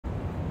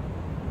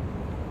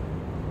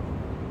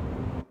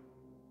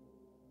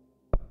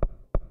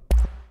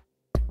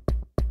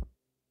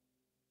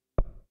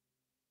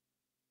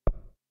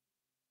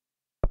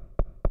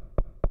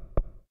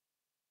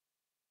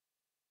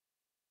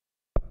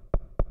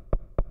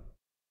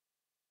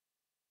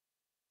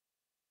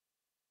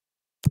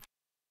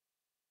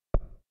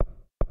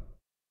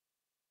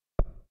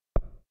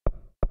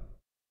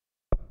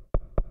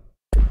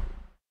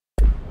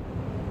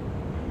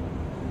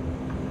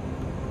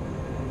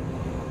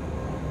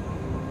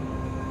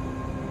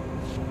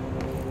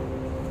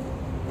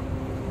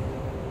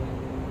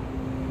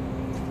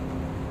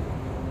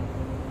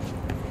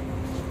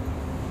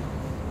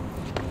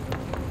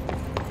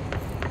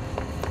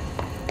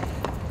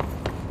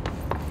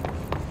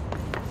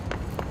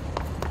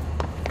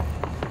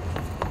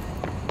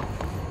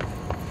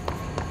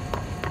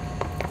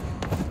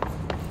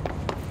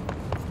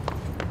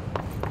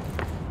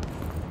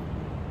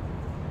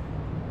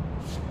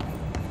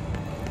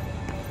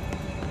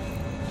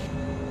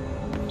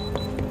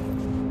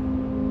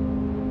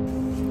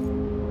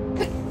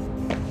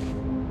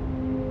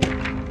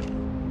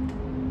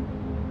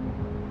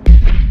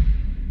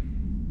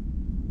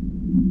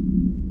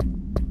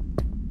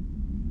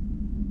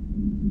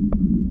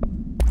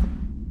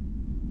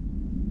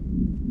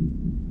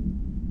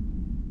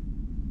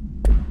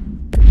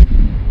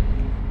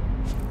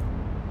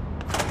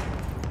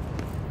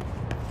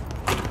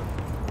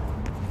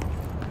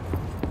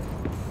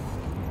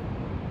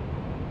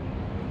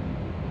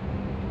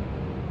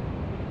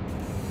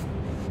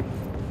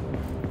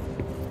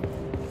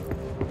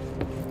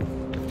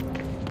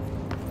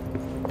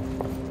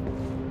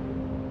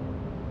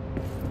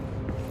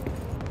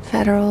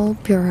Federal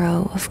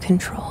Bureau of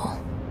Control.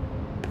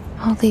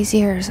 All these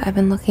years I've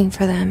been looking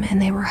for them,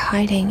 and they were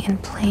hiding in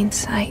plain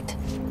sight.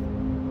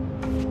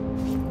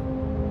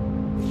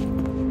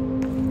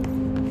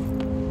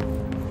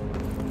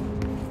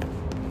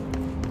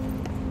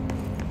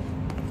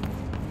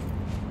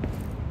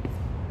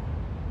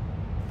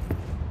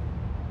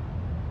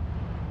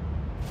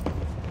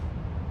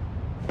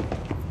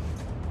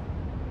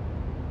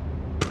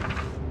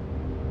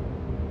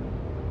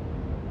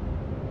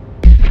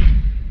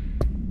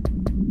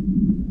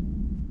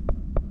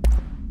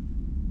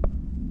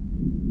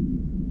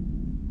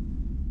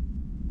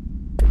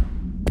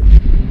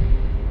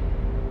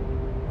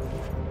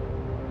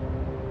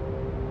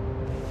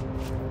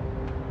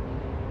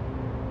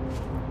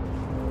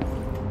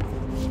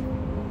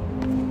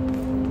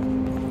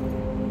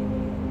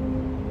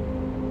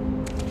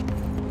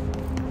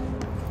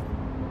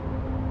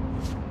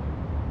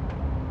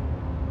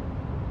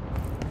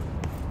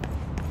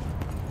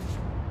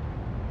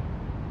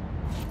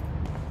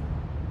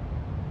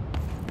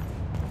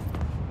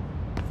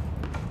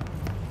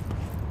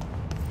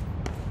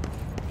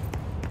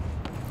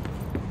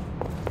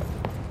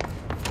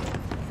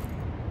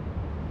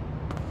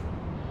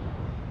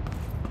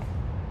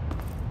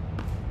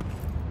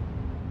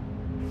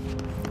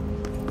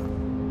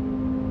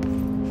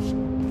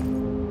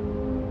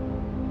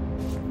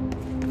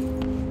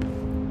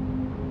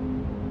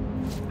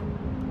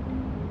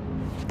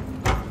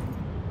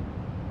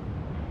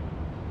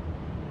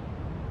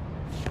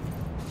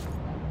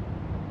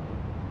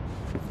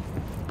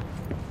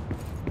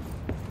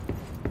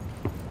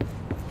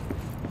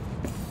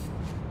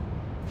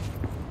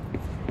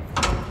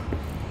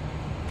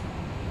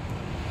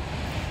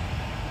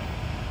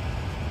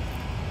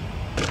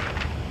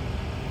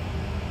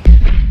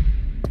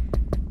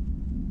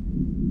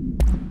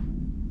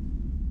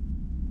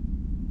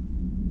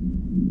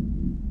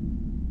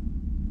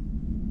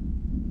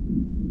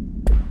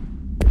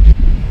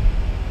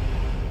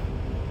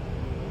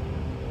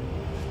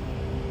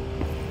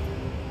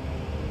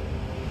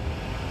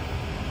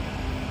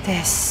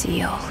 This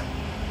seal.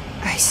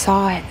 I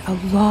saw it a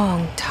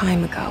long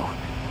time ago.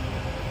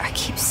 I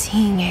keep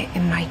seeing it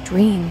in my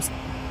dreams.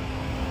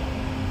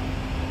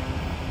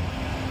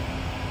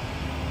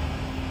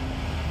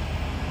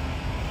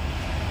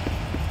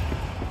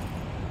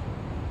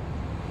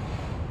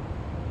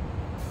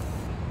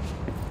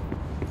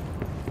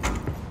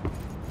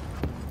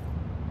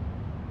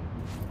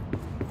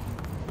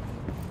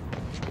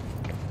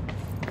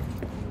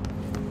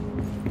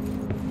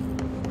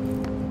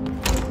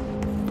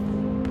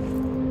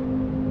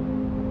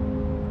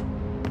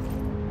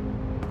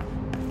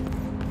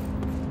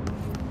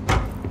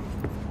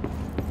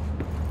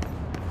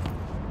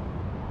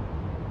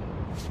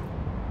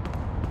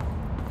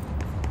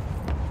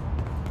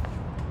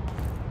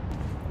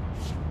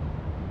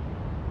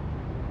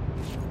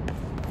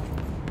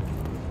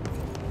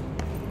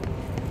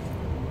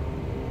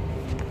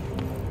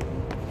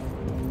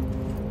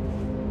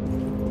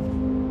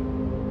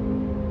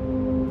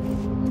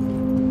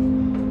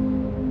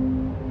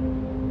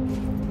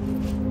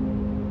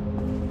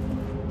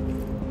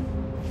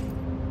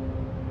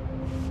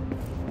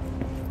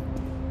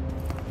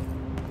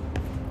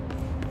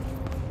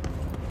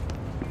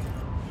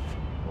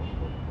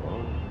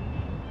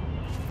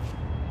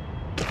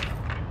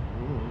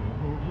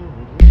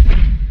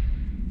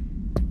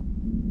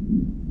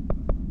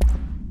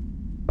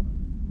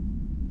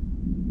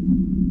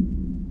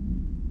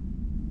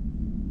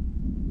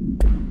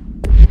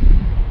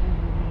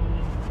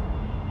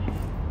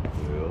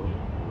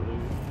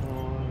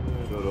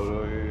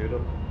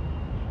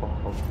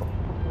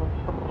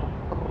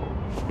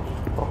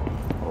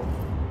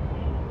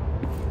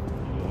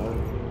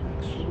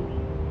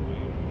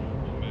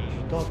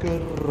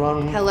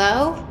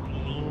 Hello?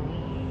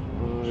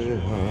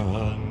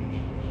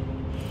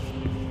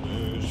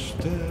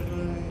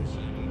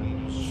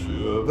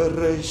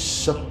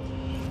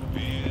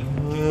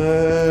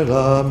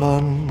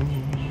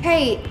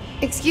 Hey,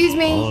 excuse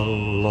me.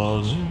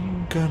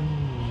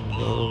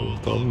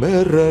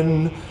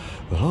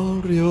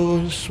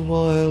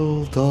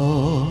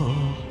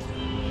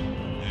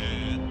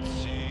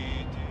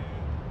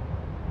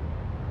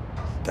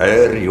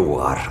 There you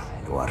are.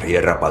 You are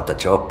here about the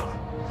job.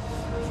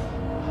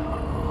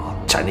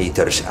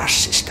 Janitor's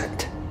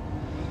assistant.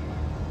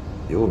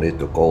 You need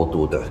to go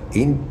to the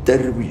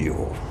interview.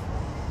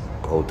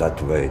 Go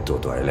that way to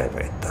the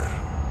elevator.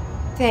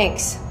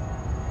 Thanks.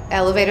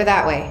 Elevator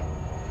that way.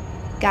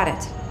 Got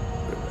it.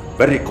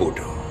 Very good.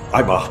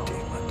 I'm Ahti,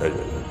 the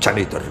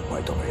janitor,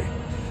 by the way.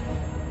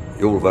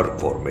 You'll work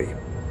for me.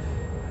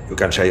 You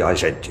can say I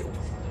sent you.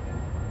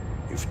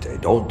 If they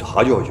don't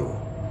hire you,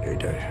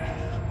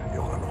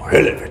 you are no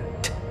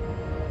helvet.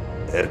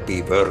 There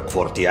be work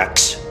for the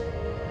axe.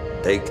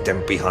 Take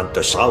them behind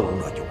the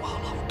sauna,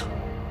 jumalauta.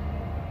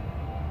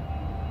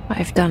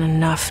 I've done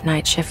enough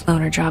night shift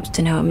loner jobs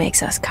to know it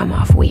makes us come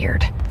off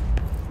weird.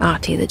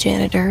 Ahti the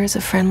janitor is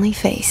a friendly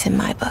face in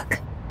my book.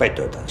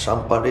 Better than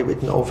somebody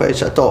with no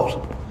face at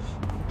all.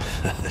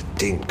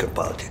 Think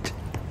about it.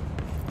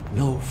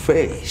 No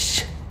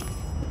face.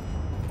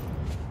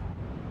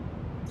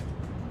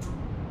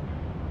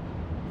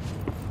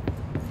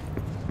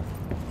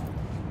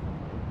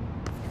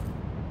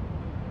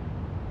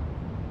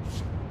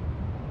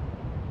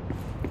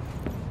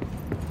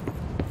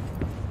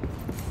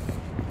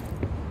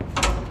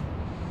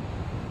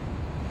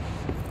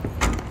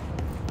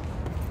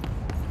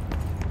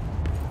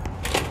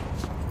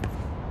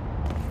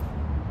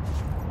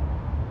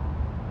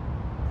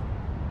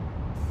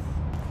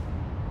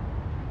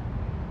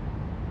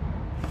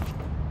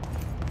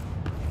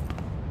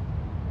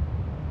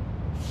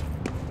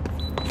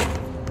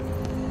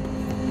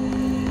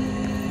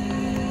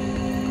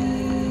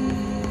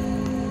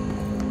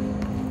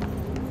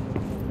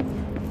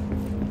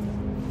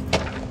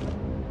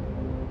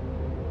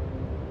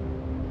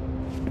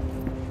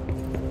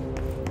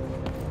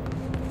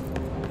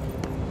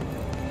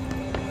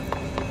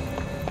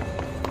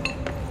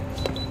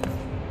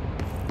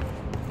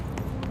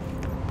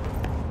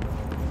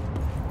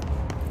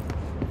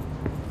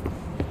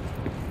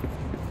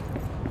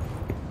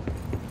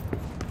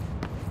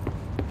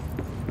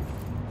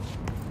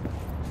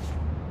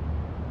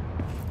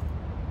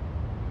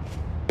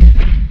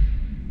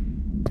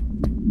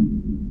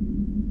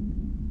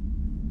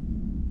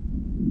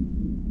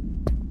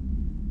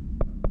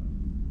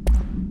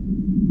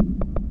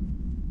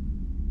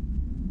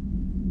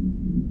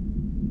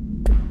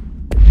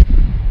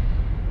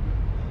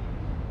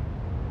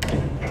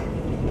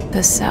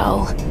 The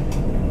cell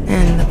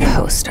and the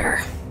poster.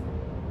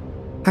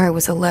 I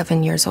was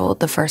 11 years old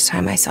the first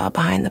time I saw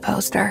behind the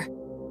poster.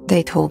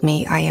 They told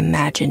me I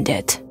imagined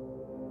it.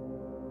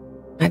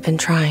 I've been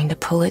trying to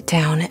pull it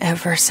down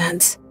ever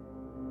since.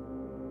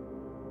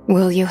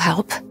 Will you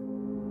help?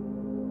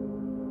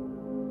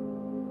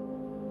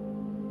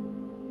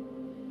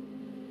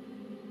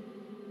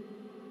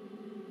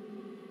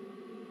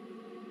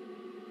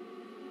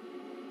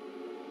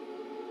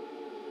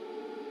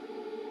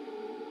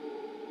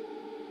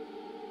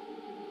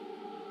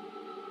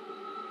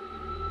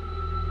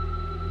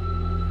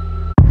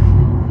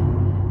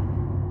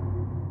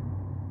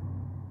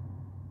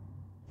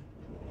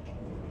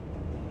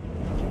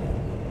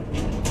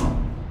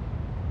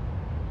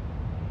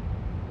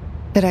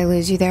 Did I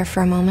lose you there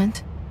for a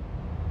moment?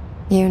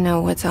 You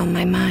know what's on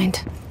my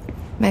mind.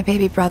 My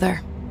baby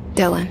brother,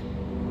 Dylan.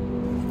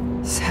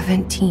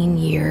 17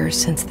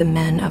 years since the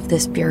men of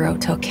this bureau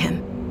took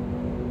him.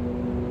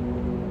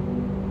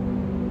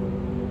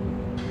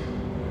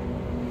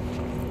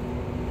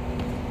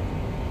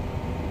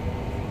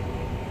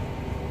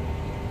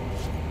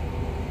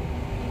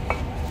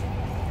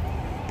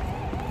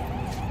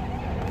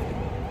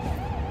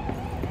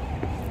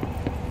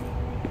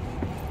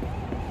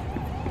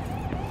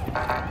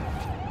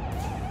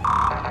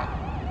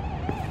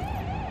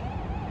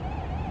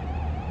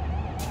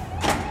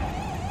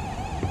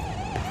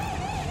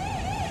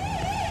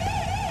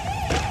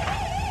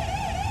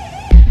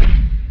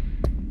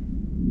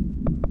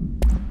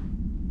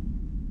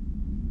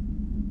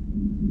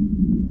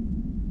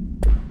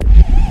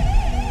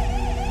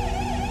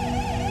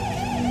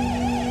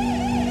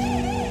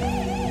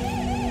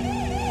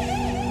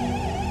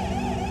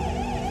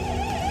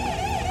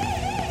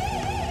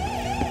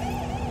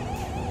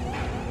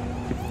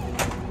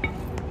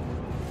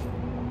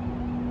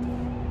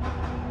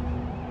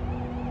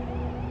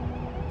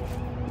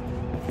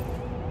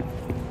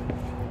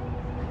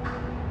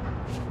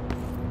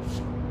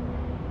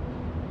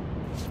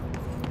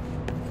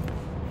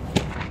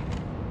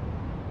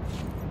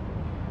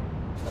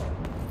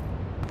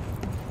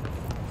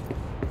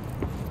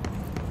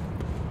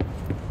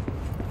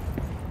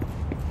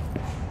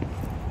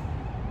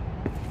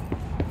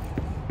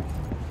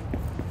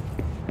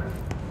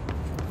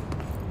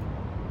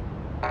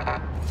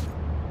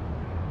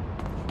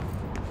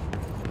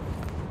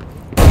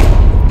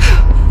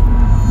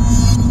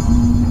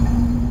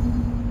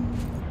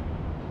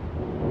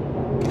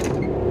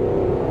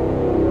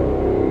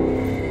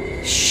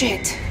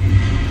 Shit.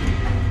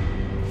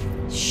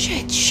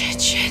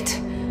 Shit.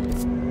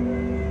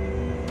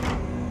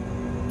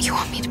 You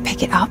want me to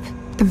pick it up?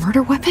 The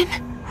murder weapon?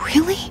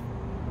 Really?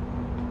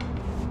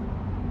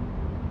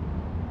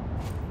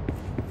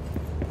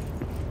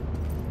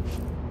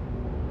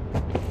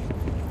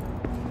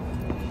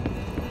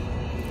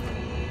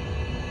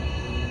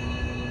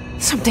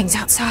 Something's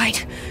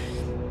outside.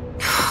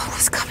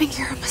 Was coming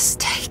here a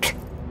mistake?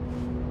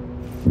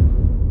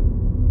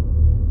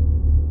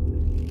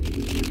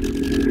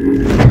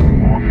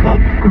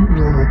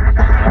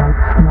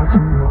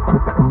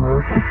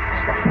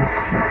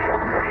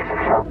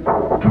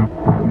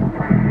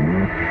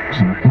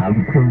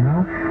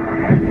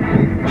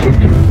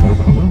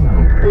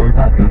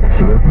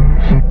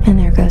 And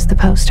there goes the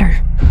poster.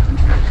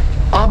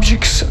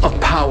 Objects of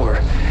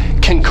power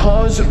can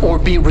cause or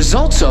be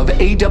results of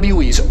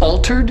AWE's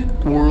altered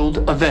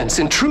world events,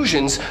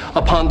 intrusions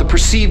upon the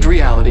perceived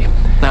reality.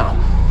 Now,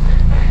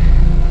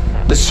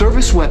 the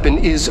service weapon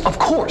is, of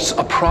course,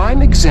 a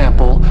prime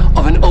example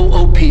of an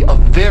OOP, a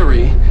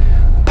very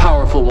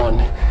powerful one.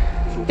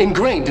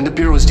 ingrained in the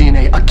Bureau's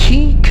DNA, a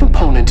key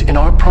component in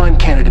our prime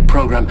candidate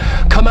program.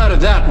 Come out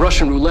of that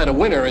Russian roulette a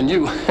winner and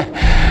you're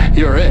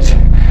it.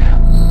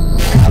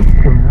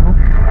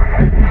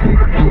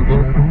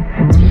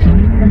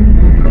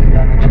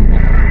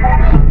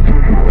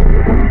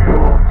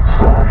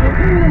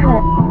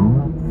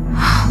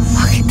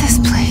 Look at this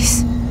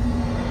place.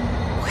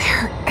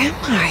 Where am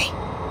I?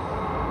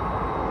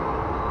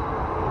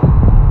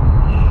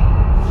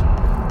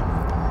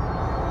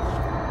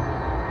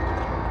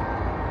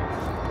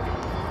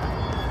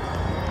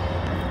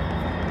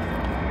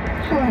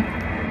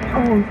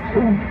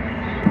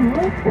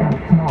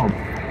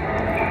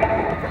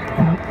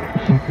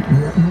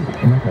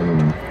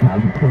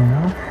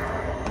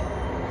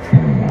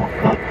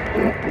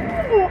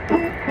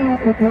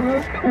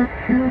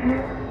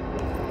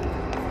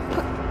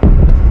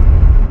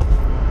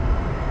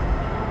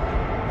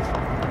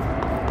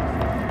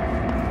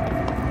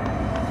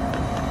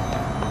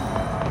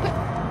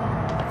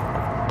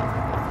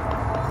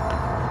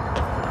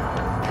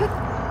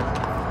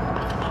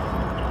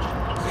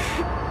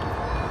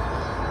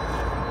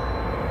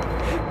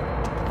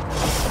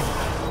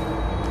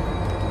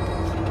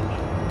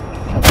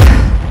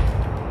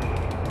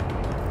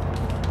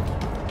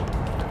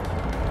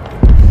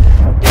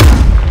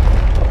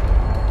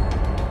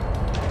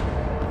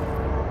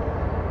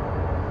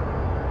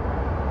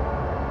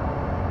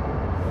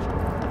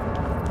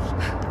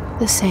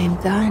 The same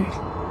gun.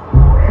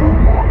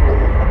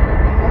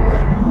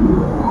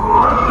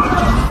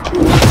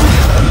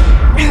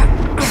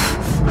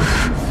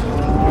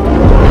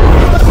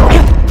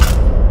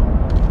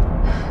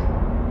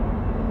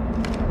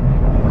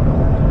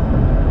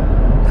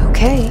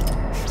 Okay,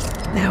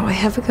 now I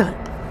have a gun.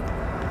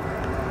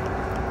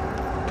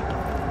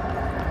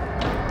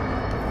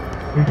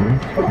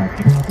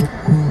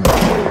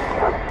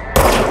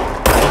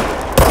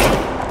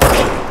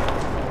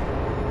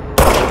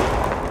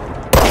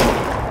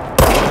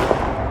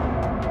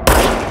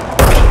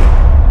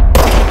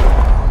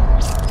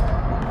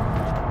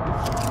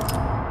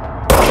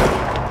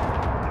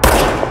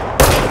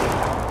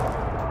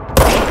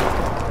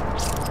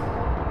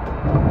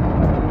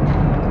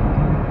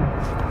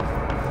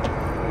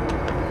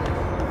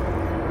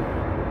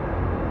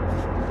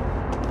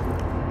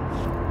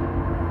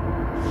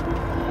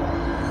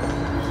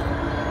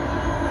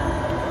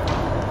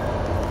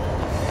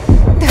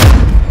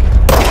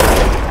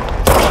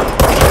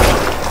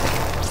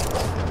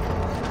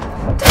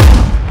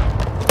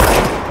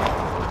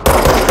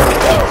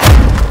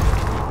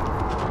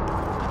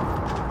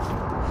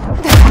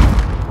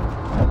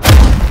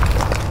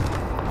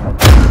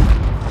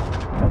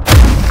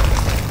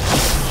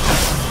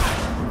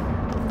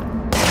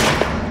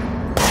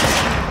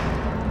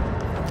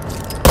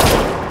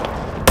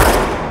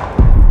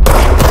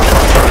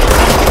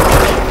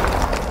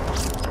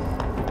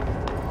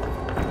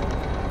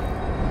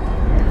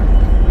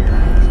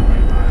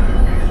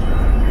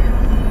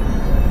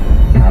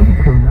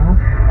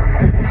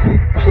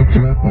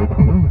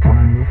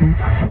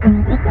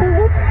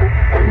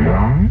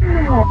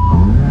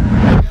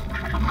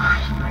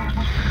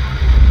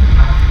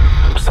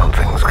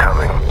 Something's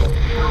coming.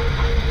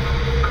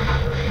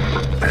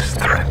 This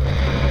threat.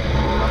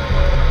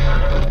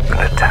 An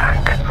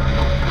attack.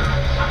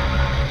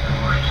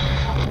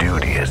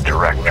 Duty as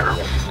director.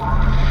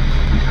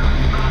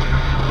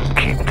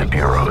 Keep the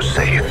Bureau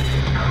safe.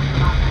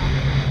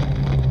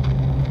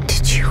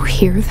 Did you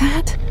hear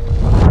that?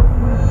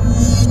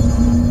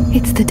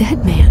 It's the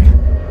dead man.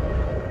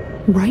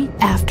 Right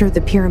after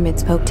the pyramid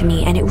spoke to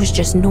me, and it was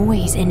just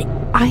noise, and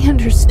I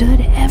understood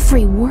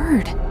every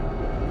word.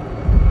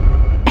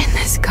 And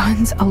this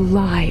gun's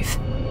alive.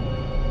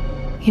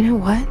 You know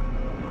what?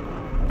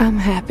 I'm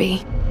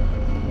happy.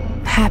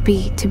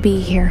 Happy to be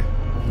here.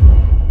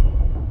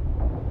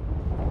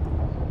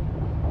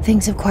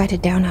 Things have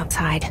quieted down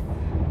outside.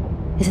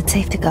 Is it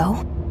safe to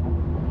go?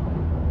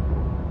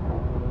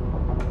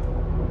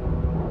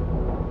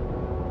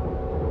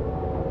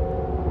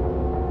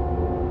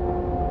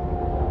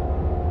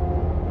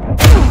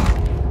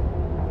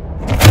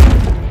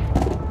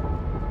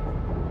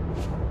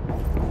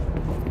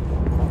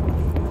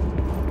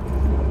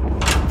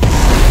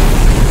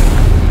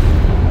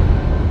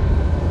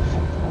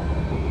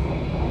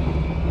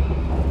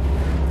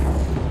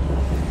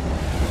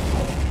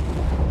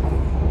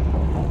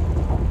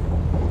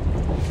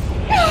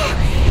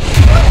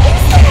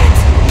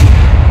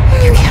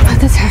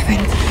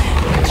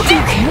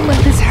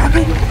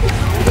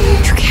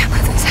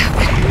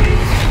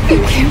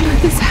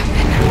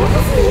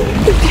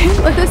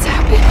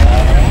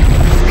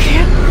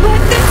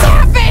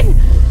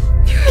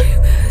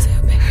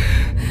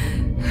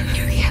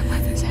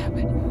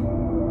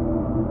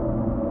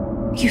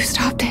 You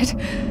stopped it.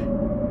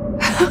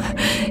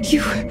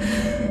 You...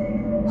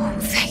 Oh,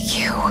 thank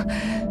you.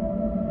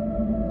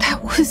 That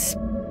was...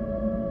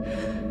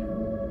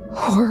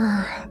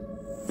 horror.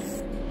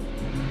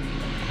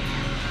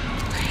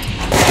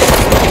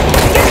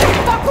 Get the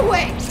fuck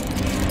away!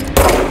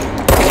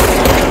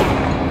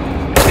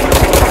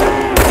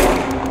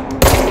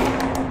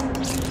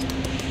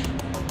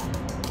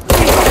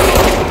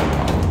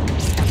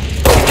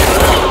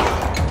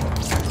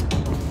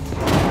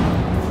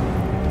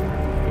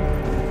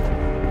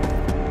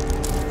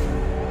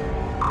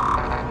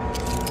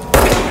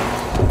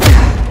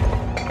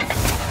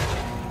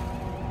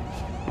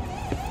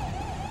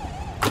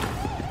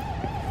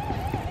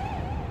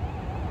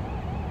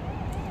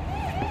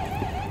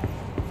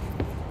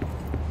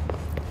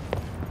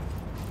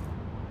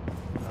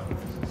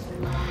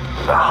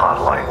 the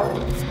hotline.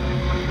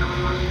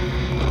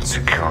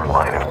 Secure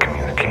line of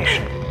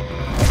communication.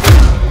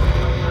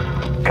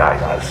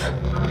 Guidance.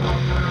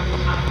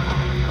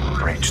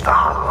 Reach the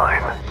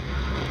hotline.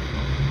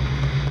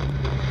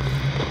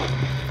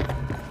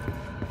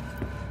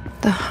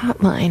 The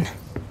hotline,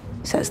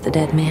 says the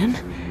dead man.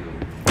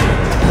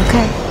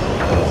 Okay.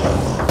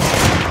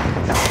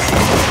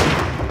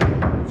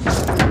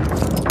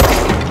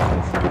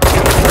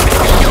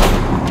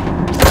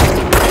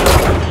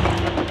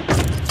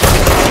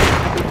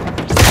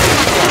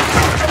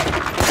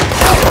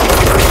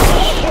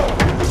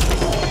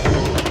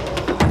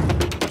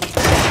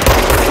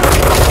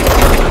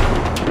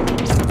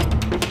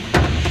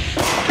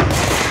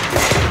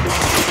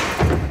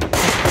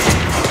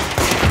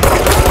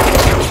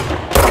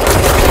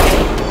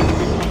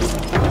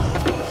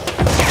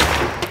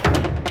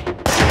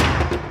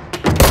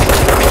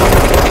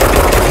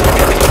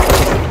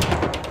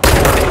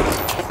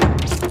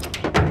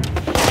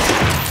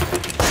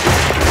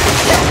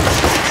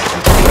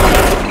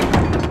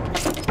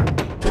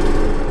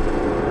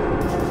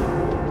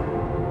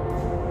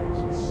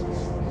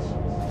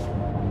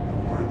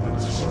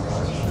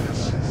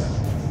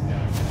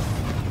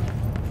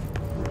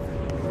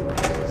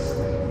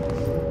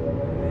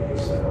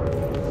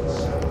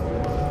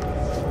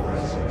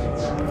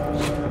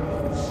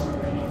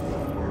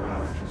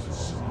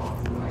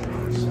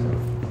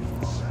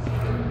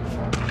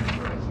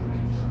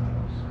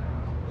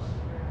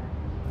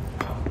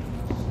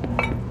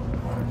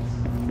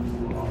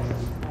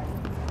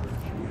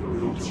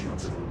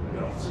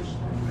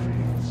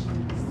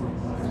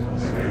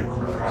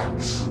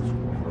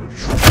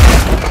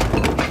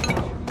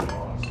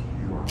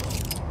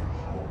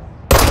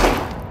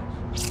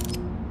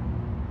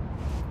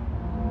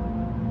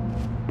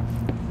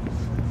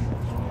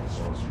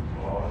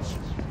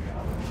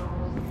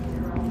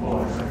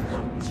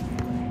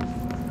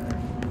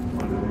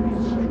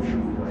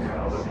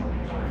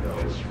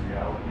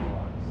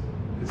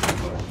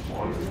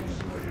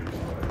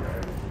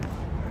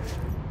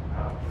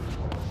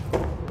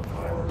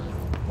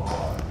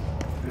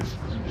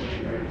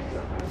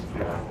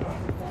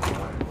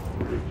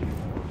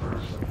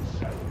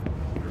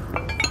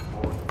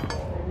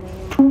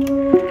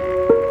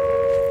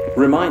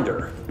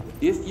 Reminder,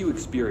 if you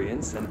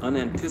experience an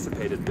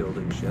unanticipated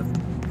building shift,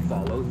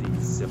 follow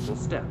these simple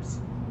steps.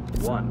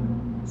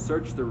 1.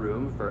 Search the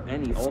room for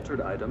any altered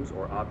items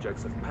or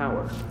objects of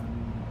power.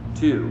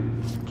 2.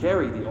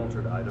 Carry the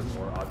altered item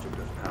or object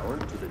of power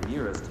to the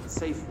nearest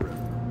safe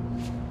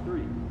room.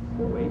 3.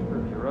 Wait for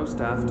Bureau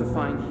staff to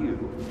find you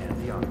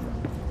and the object.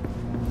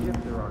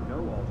 If there are no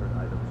altered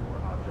items or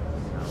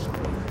objects of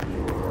power,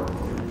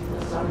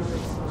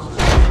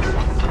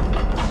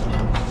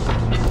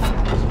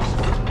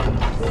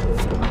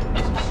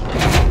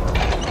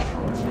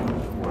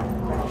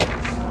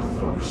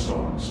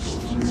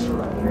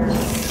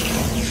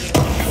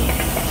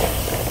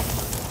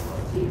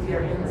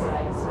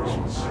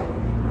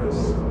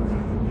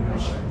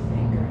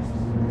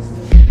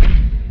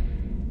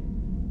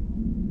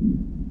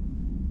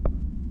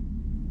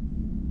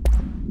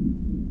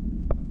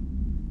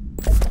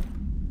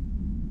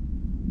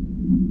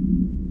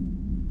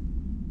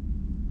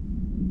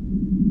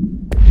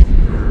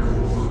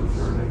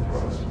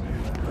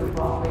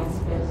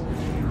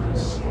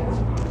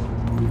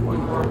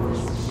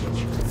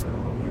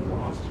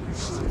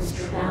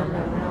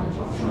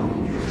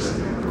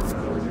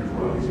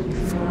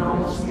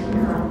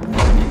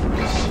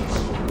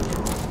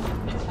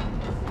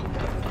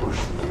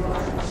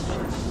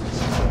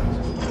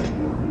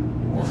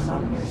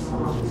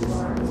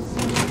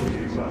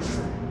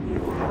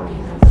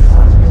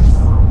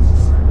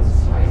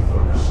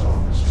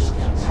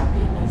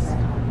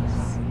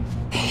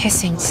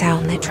 hissing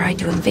sound that tried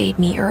to invade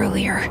me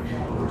earlier.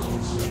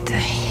 The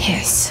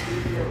hiss,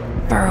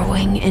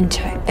 burrowing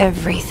into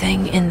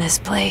everything in this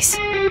place.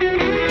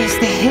 Is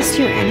the hiss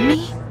your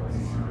enemy?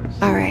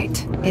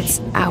 Alright, it's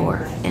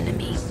our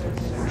enemy.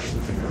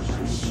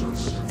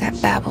 That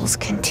babble's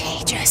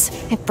contagious.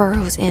 It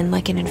burrows in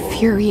like an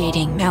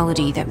infuriating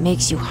melody that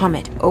makes you hum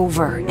it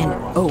over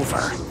and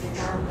over.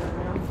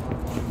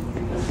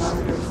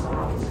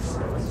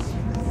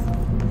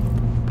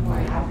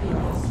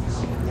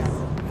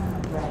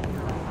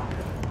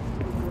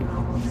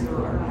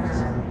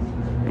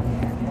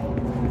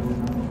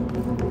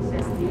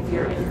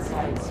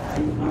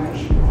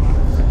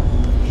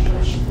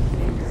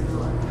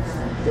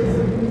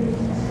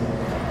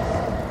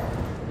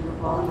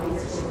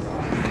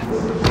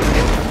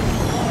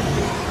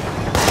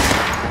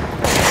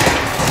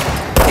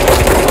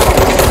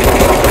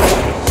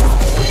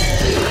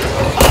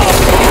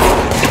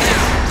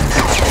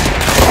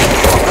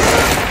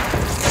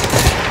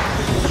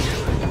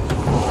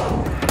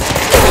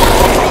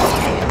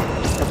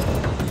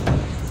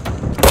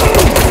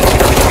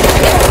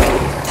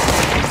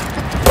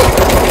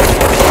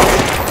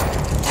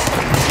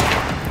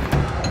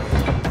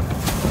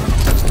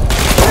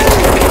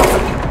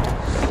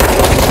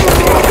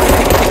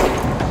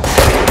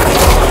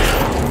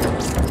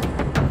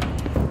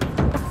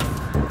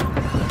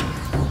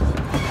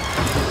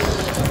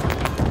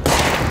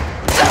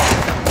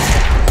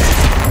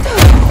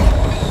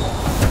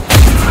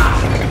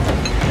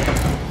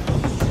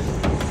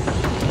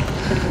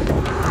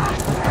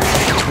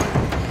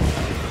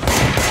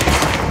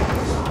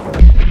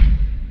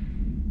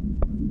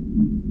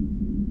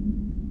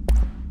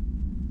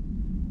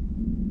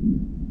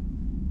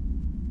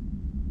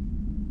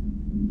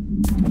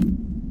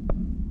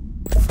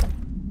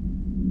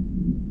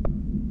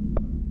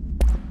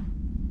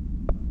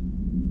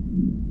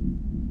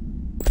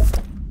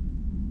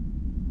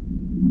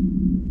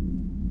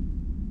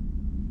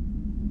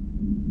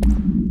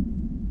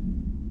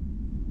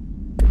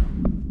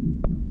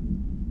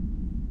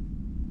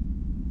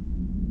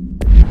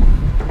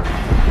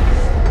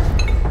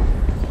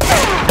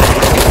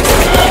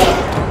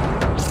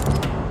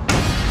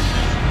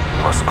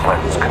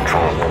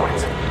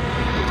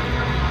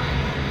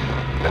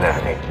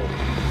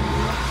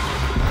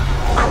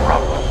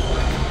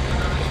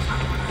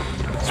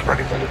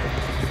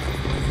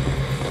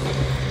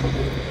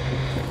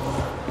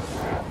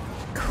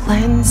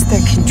 Cleanse the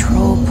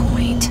control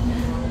point.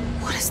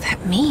 What does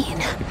that mean?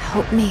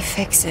 Help me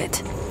fix it.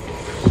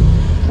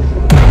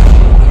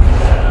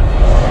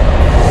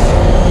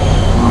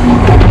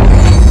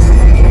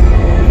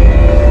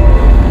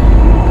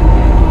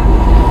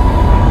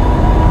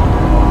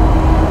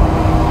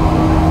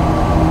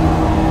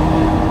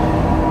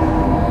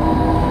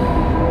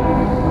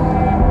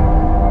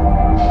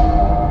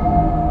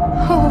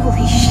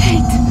 Holy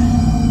shit!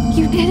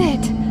 You did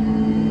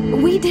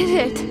it! We did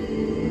it!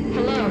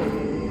 Hello?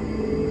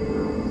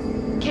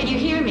 Can you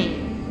hear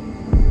me?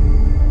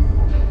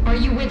 Are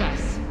you with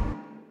us?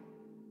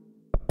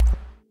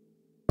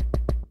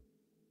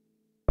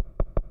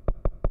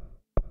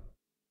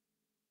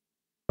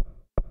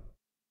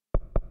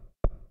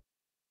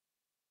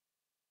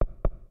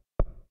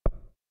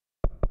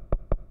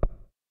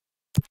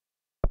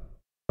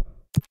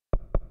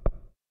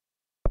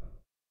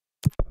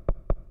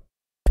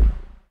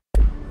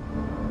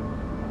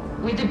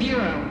 With the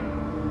Bureau.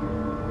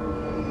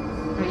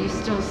 Are you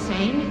still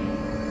sane?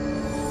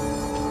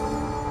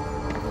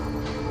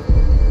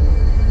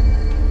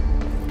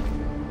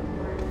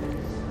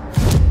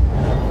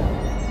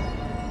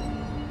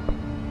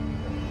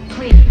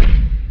 Please.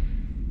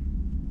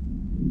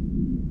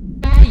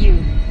 How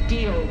you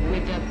deal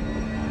with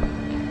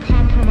the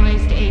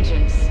compromised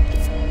agents?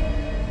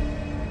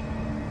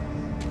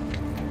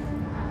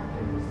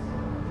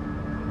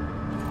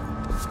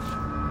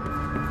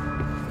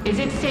 Is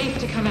it safe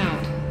to come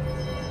out?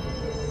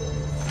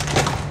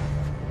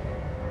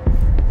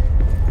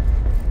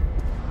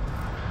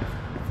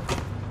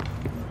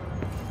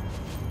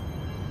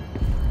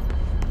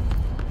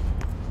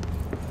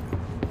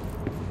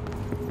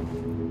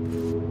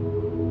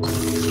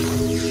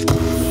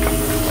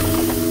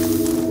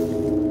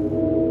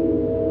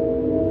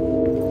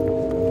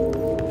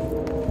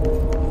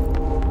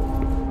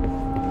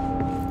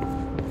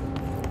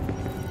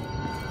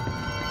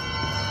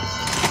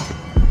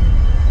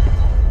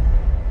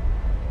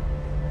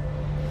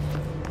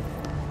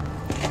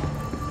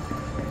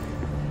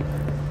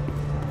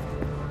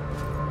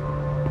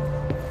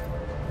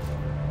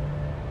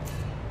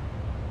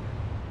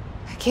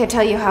 I can't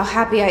tell you how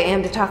happy I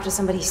am to talk to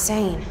somebody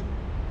sane.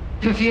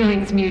 The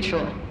feeling's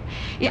mutual.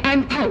 Yeah,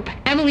 I'm Pope,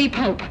 Emily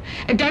Pope,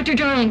 Dr.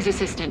 Darling's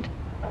assistant.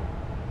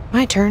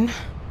 My turn.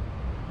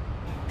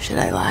 Should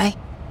I lie?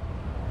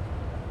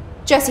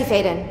 Jesse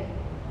Faden.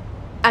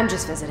 I'm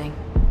just visiting.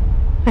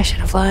 I should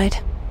have lied.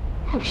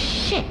 Oh,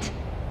 shit.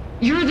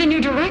 You're the new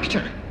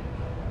director.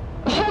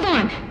 Hold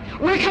on.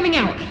 We're coming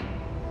out.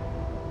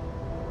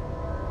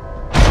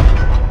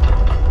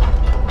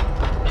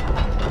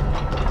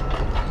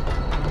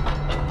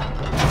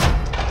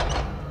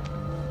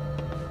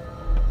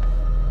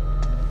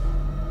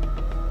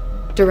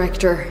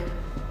 Director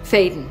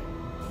Faden.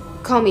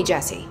 Call me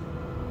Jesse.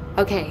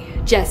 Okay,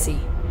 Jesse.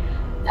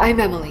 I'm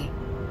Emily.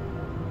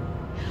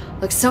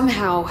 Look,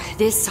 somehow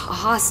this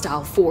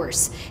hostile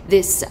force,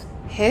 this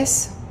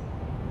Hiss?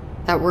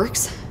 that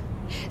works.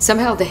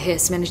 Somehow the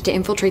hiss managed to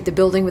infiltrate the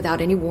building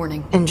without any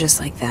warning. And just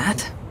like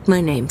that,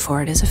 my name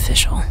for it is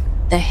official.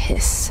 The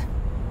hiss.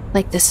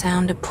 Like the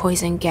sound of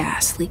poison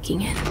gas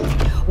leaking in.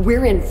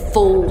 We're in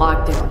full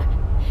lockdown.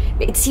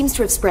 It seems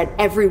to have spread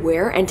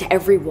everywhere and to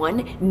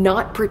everyone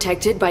not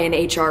protected by an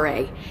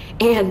HRA.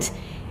 And,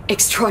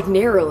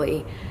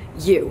 extraordinarily,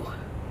 you.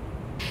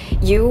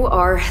 You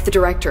are the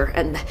director,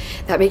 and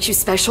that makes you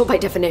special by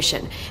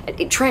definition.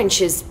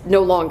 Trench is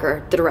no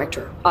longer the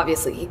director,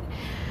 obviously.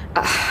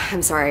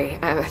 I'm sorry,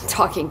 I'm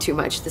talking too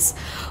much. This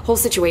whole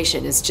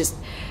situation is just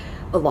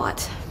a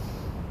lot.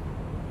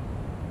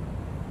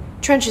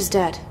 Trench is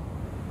dead.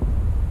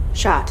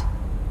 Shot.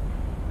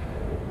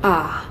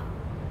 Ah.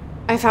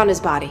 I found his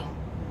body.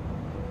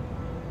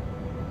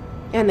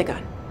 And the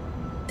gun.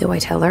 Do I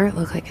tell her it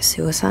looked like a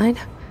suicide?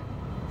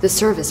 The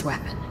service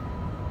weapon.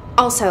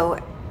 Also,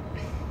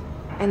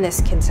 and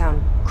this can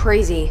sound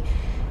crazy,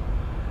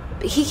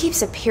 but he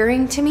keeps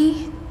appearing to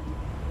me,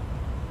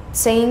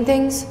 saying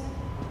things.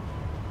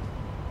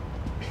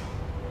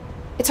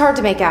 It's hard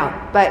to make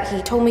out, but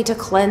he told me to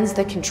cleanse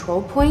the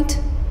control point,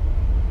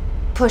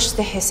 push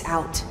the hiss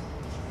out.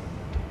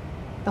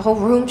 The whole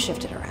room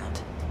shifted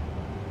around.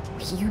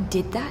 You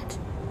did that?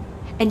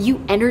 And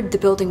you entered the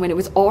building when it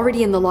was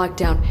already in the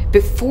lockdown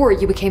before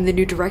you became the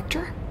new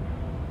director?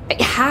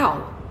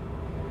 How?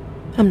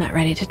 I'm not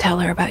ready to tell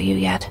her about you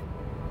yet.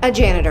 A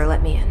janitor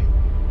let me in.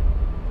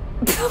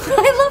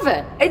 I love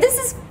it. This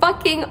is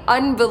fucking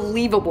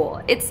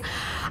unbelievable.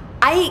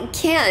 I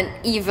can't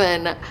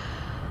even...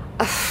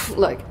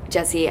 Look,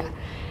 Jesse,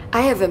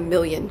 I have a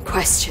million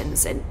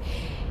questions, and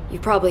you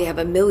probably have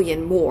a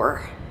million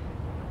more.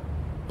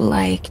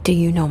 Like, do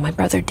you know my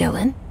brother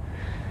Dylan?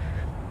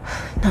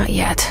 Not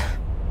yet.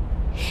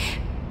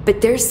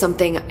 But there's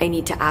something I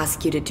need to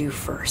ask you to do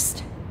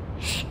first.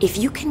 If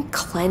you can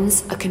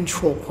cleanse a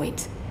control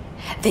point,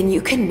 then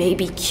you can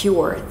maybe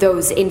cure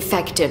those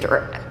infected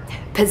or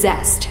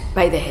possessed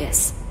by the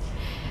hiss.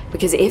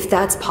 Because if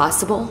that's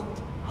possible,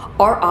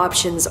 our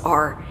options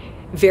are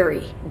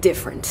very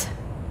different.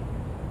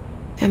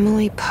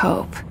 Emily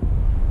Pope.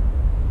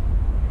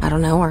 I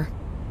don't know her,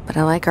 but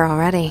I like her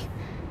already.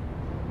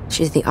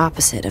 She's the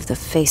opposite of the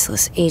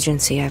faceless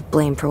agency I've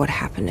blamed for what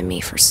happened to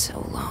me for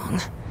so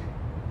long.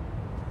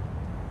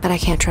 But I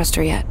can't trust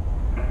her yet.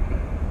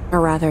 Or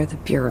rather, the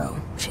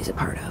bureau she's a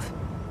part of.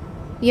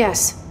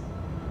 Yes.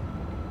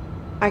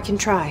 I can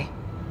try.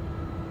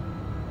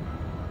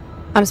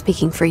 I'm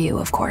speaking for you,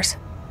 of course.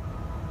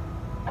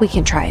 We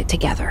can try it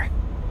together.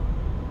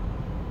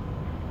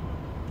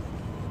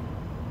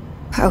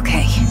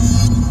 Okay.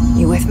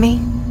 You with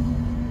me?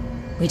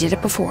 We did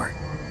it before.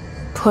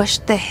 Push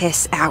the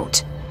hiss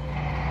out.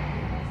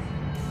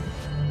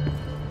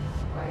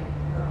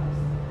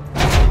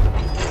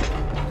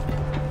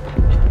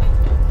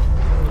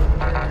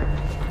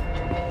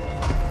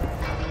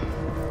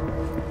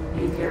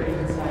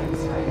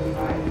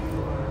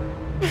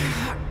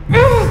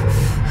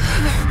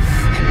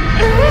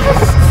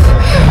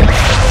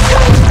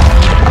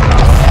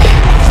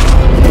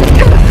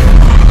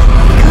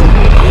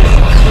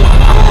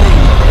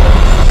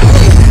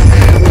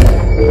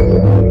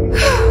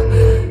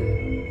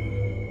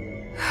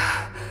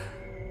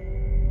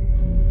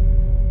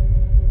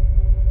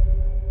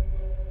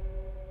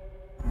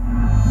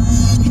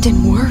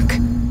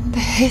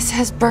 This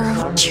has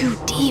burrowed too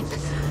deep.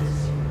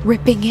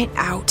 Ripping it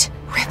out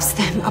rips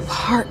them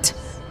apart.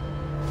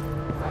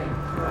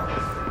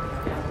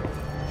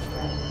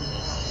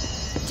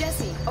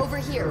 Jesse, over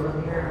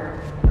here.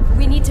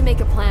 We need to make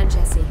a plan,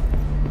 Jesse.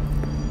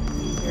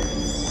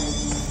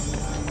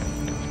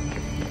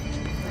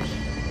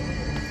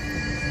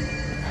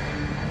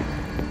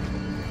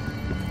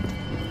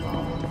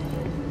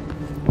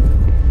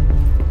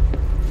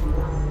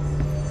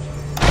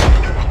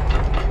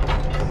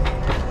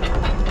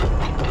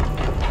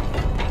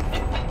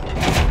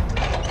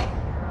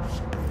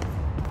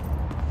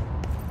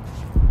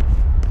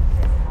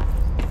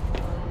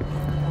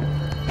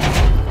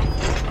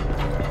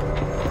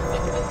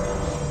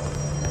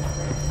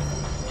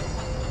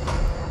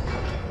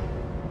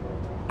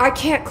 I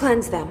can't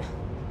cleanse them.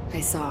 I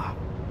saw.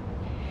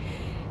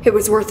 It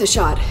was worth a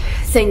shot.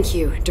 Thank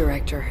you,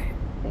 Director.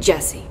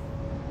 Jesse.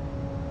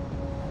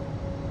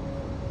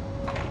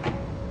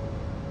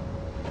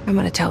 I'm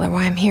gonna tell her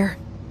why I'm here.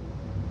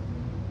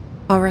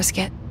 I'll risk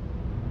it.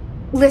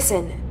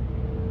 Listen.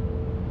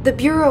 The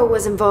Bureau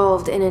was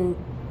involved in an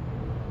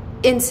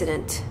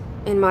incident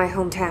in my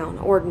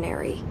hometown,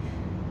 Ordinary,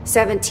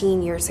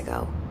 17 years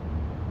ago.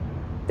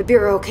 The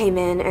Bureau came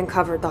in and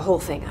covered the whole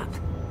thing up.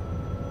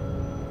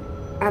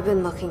 I've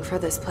been looking for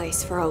this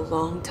place for a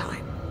long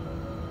time.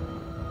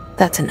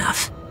 That's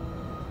enough.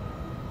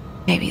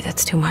 Maybe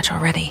that's too much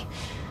already.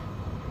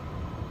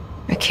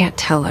 I can't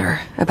tell her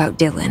about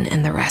Dylan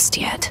and the rest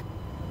yet.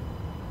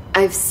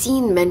 I've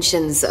seen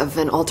mentions of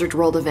an Altered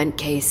World event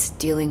case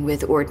dealing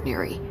with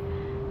Ordinary.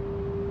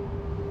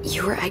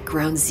 You were at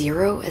Ground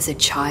Zero as a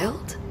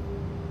child?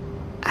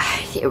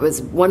 It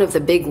was one of the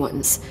big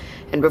ones,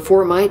 and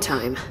before my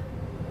time.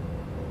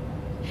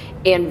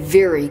 And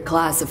very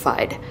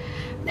classified.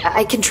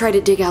 I can try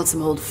to dig out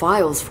some old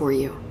files for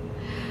you.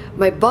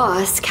 My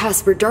boss,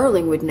 Casper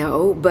Darling, would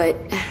know, but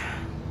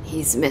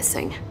he's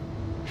missing.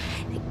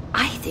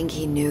 I think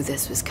he knew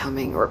this was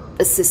coming, or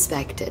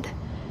suspected.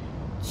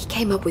 He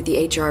came up with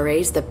the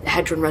HRAs, the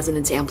Hadron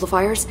Resonance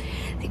Amplifiers.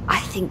 I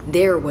think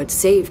they're what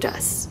saved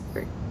us,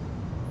 or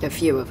a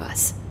few of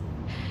us.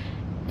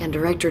 And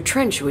Director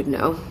Trench would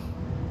know.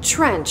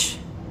 Trench?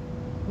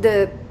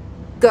 The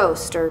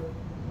ghost, or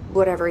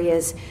whatever he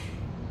is.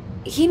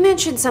 He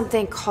mentioned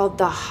something called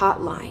the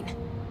hotline.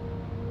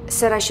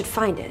 Said I should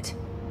find it.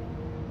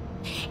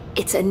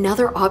 It's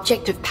another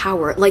object of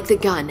power, like the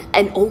gun,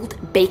 an old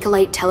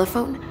Bakelite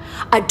telephone,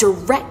 a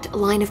direct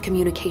line of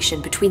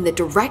communication between the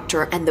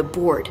director and the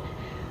board.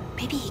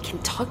 Maybe he can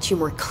talk to you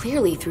more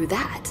clearly through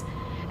that.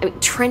 I mean,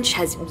 Trench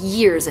has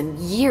years and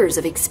years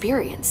of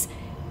experience.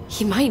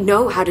 He might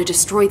know how to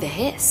destroy the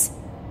hiss.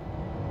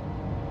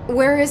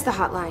 Where is the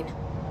hotline?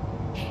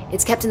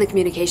 It's kept in the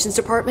communications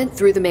department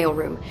through the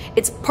mailroom.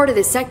 It's part of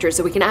this sector,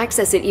 so we can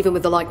access it even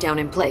with the lockdown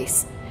in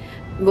place.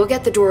 We'll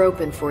get the door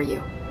open for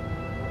you.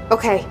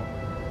 Okay,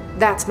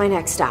 that's my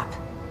next stop.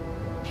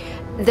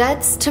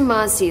 That's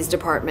Tomasi's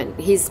department.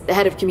 He's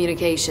head of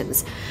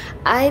communications.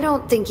 I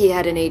don't think he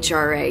had an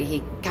HRA.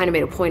 He kind of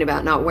made a point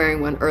about not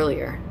wearing one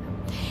earlier.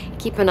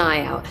 Keep an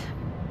eye out.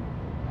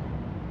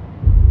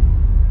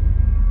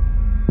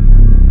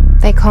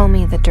 They call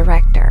me the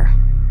director.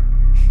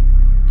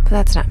 But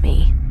that's not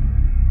me.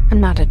 I'm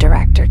not a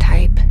director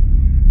type.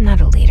 I'm not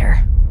a leader.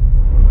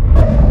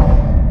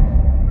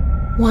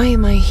 Why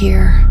am I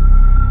here?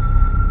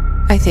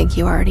 I think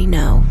you already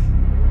know.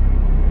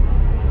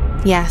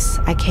 Yes,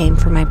 I came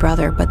for my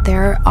brother, but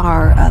there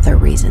are other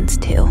reasons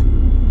too.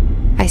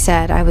 I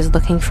said I was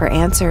looking for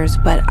answers,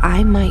 but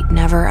I might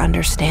never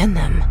understand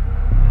them.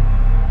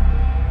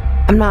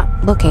 I'm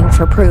not looking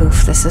for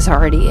proof. This is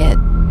already it.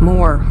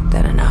 More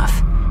than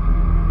enough.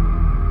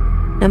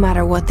 No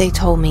matter what they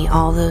told me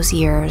all those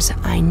years,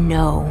 I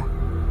know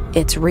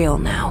it's real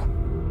now.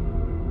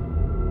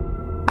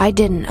 I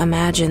didn't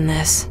imagine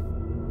this.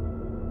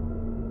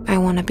 I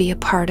want to be a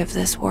part of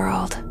this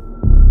world.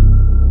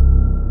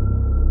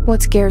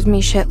 What scares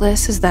me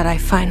shitless is that I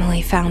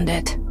finally found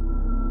it.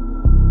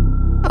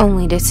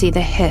 Only to see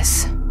the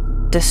hiss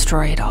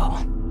destroy it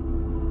all.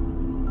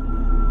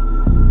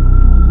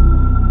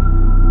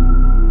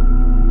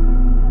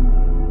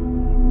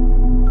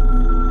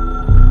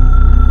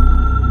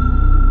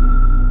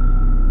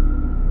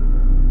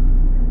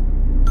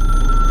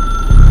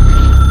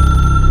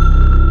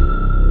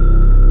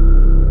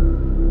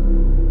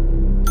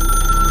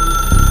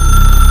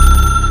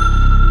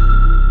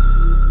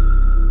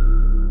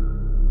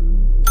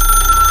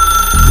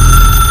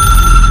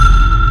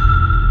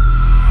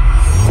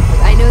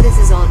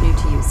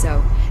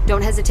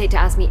 Don't hesitate to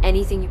ask me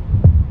anything you...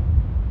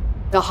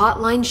 The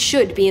hotline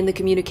should be in the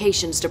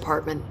communications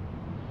department.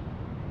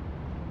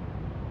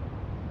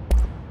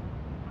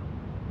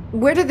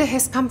 Where did the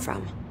hiss come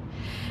from?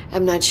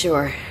 I'm not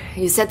sure.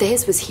 You said the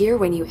hiss was here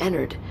when you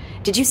entered.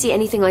 Did you see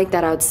anything like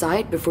that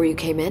outside before you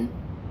came in?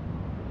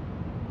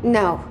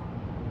 No.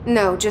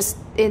 No, just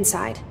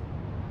inside.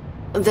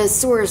 The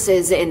source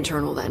is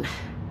internal then.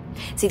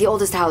 See, the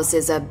oldest house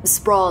is a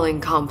sprawling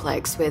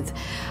complex with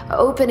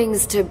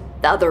openings to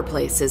other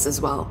places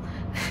as well.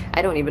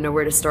 I don't even know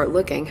where to start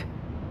looking.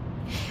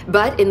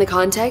 But in the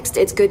context,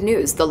 it's good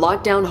news. The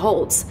lockdown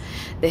holds.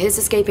 The hiss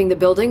escaping the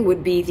building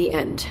would be the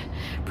end.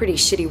 Pretty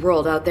shitty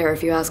world out there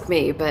if you ask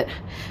me, but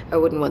I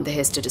wouldn't want the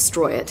hiss to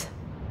destroy it.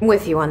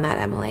 With you on that,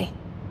 Emily.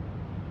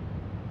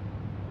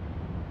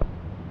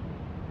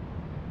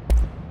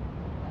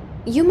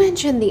 You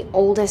mentioned the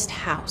oldest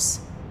house.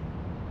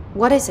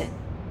 What is it?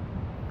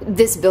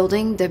 This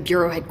building, the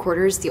Bureau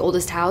headquarters, the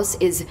oldest house,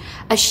 is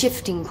a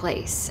shifting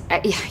place.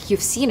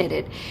 You've seen it.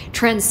 It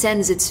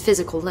transcends its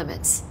physical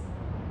limits.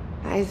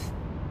 I've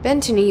been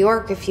to New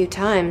York a few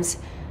times.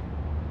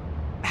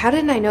 How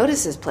didn't I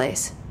notice this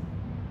place?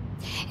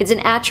 It's an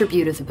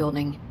attribute of the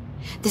building.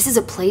 This is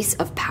a place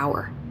of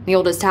power. The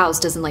oldest house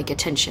doesn't like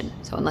attention,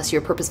 so unless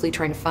you're purposely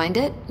trying to find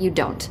it, you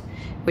don't,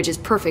 which is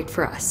perfect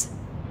for us.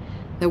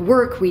 The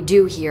work we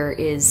do here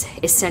is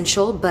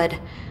essential, but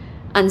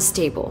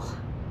unstable.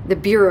 The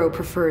Bureau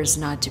prefers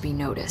not to be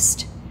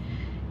noticed.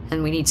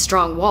 And we need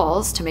strong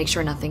walls to make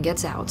sure nothing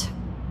gets out.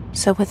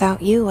 So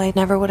without you, I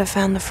never would have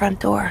found the front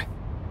door.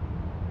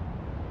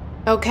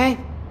 Okay.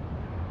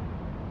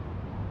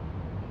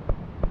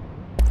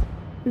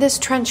 This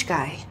trench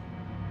guy.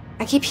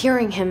 I keep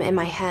hearing him in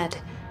my head.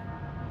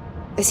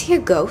 Is he a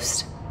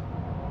ghost?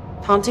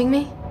 Haunting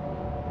me?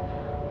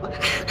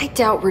 I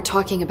doubt we're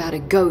talking about a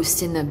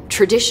ghost in the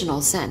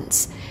traditional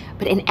sense,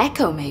 but an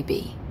echo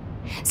maybe.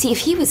 See, if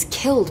he was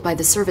killed by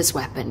the service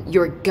weapon,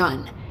 your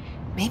gun,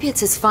 maybe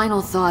it's his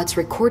final thoughts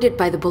recorded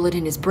by the bullet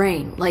in his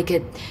brain, like a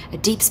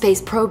deep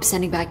space probe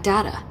sending back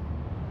data.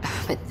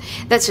 But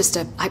that's just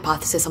a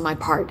hypothesis on my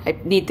part. I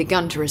need the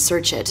gun to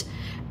research it.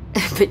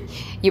 But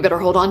you better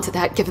hold on to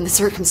that given the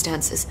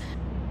circumstances.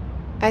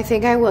 I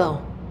think I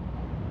will.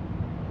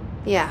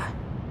 Yeah.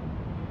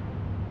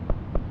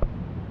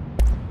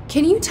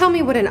 Can you tell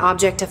me what an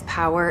object of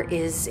power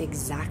is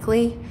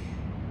exactly?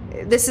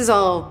 This is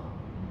all...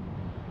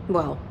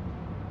 well,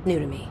 new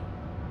to me.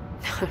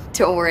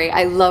 Don't worry,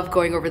 I love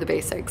going over the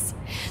basics.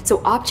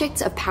 So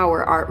objects of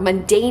power are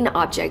mundane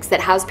objects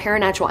that house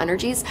paranatural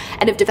energies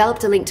and have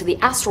developed a link to the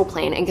astral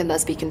plane and can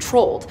thus be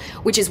controlled,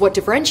 which is what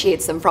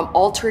differentiates them from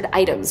altered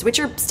items, which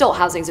are still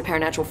housings of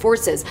paranatural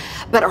forces,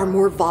 but are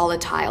more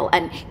volatile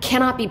and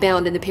cannot be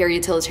bound in the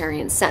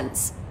peri-utilitarian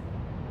sense.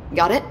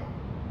 Got it?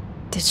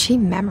 Did she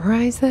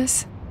memorize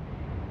this?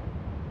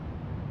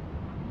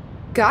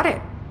 Got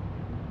it.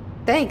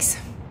 Thanks.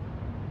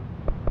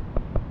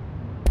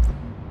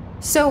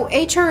 So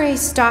HRA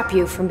stop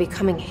you from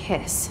becoming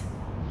Hiss?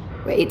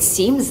 It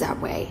seems that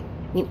way.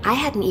 I mean, I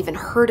hadn't even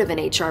heard of an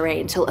HRA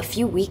until a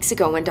few weeks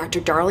ago when Dr.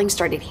 Darling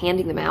started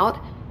handing them out.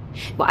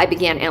 Well, I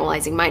began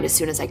analyzing mine as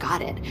soon as I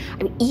got it.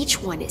 I mean,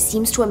 each one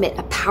seems to emit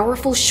a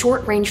powerful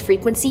short-range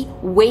frequency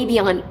way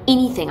beyond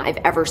anything I've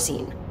ever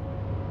seen.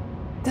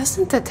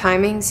 Doesn't the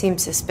timing seem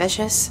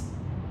suspicious?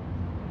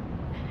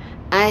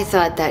 I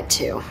thought that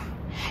too.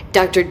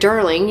 Dr.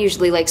 Darling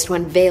usually likes to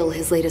unveil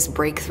his latest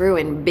breakthrough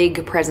in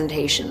big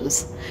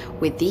presentations.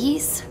 With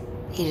these,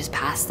 he just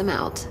passed them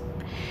out.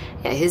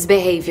 Yeah, his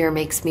behavior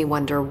makes me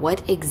wonder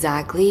what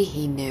exactly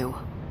he knew.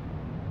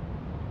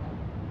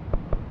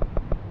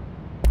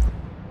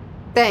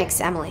 Thanks,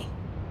 Emily.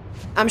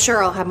 I'm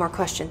sure I'll have more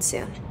questions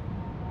soon.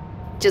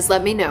 Just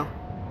let me know.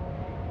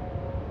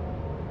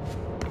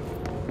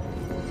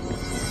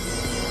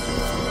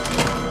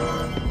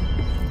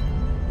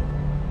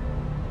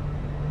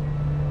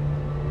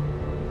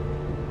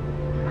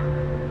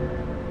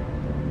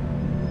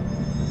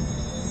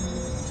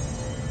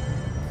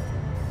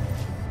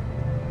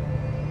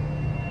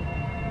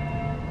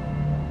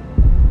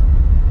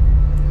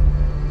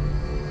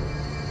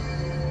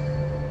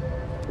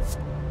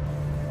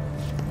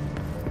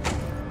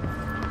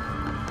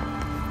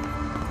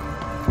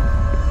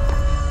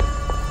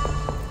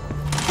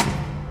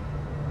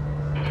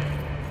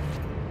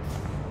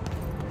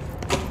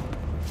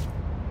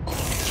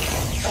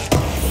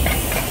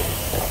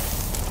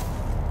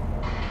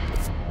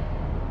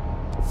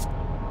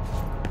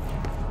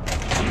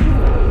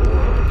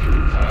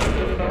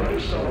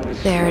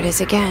 There it is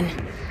again.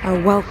 A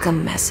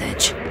welcome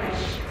message.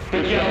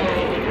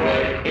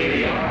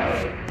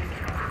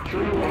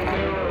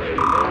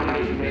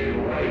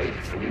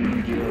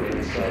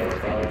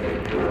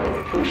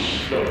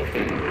 Push the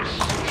fingers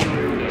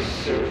through the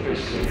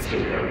surface into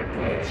your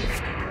butt.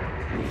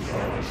 We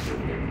promise that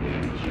when we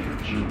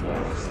meet you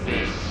want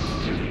this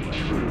to be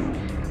true.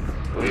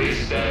 We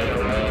stand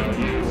around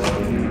you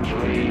while you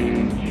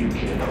dream. You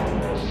can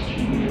almost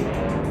hear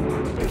our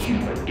words, but you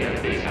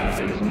forget this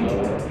happens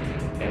more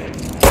and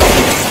more.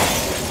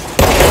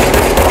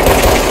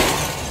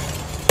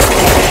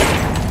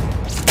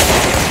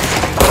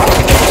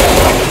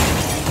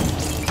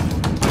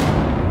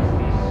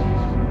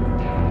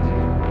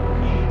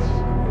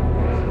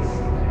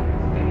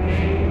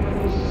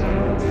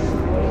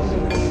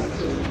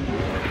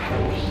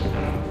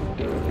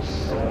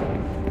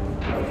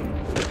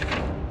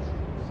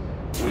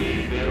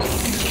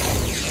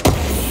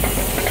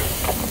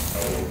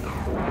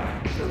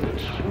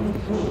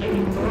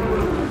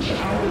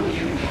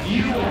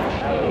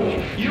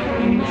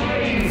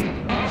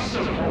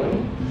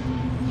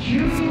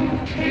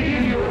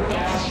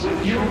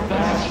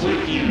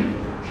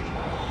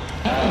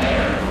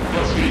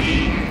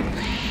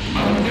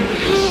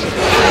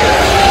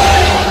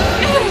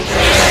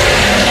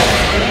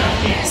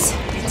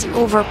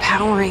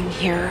 Overpowering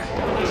here.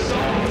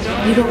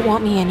 You don't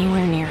want me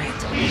anywhere near it.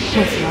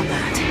 With you on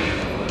that.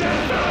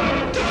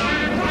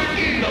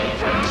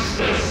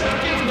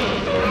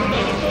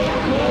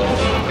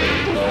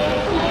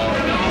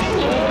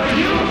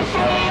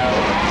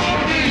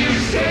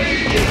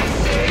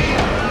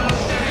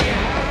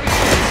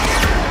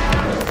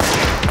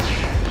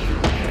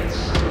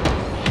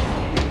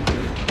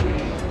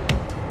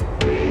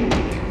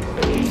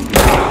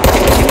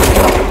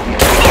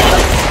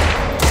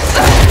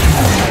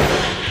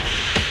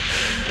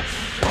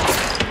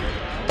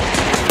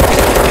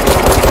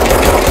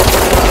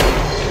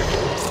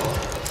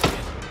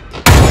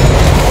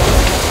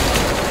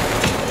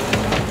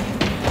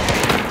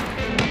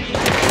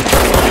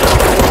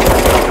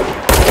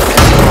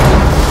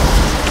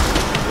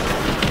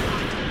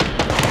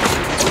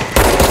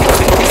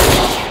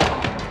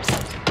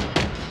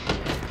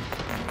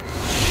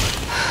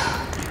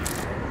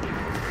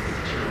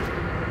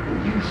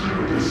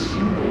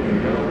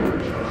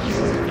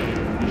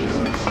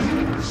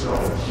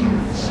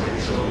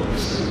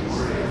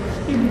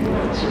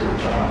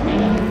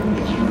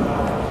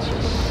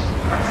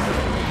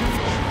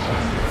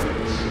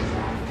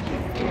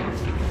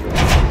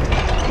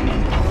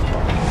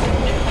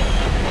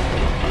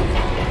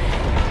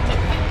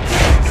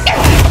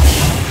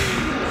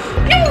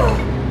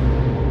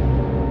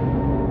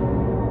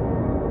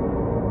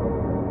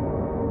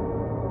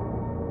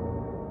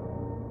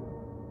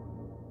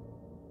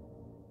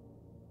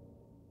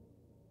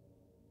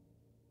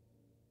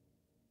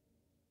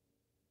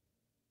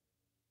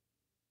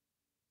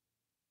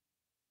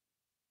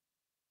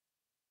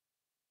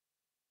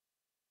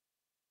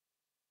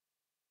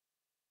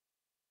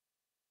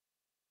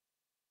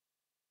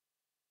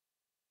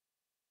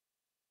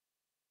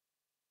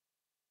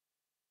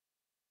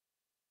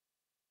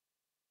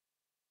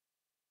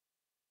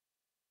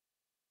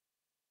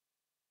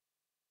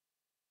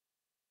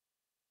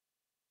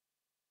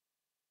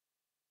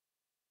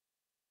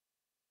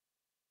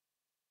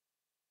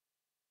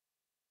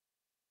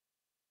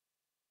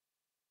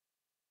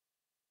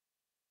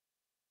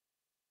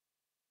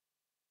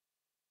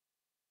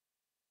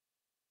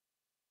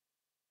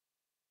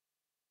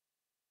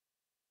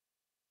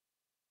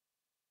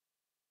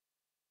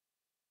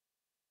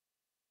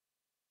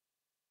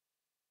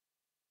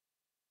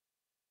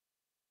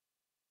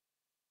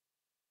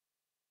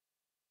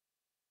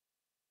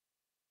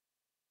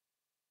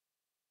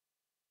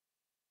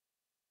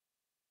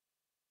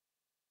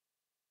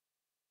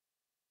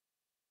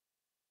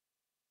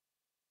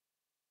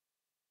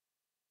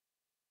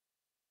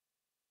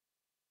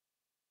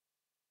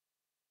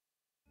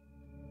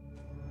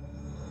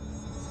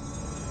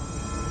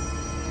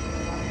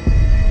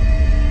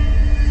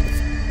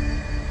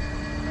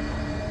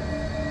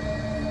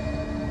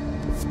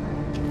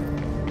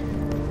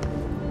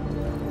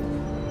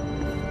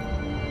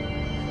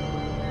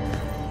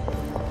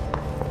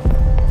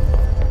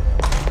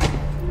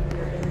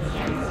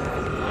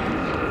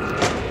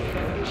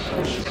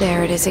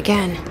 There it is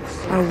again.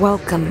 A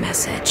welcome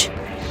message.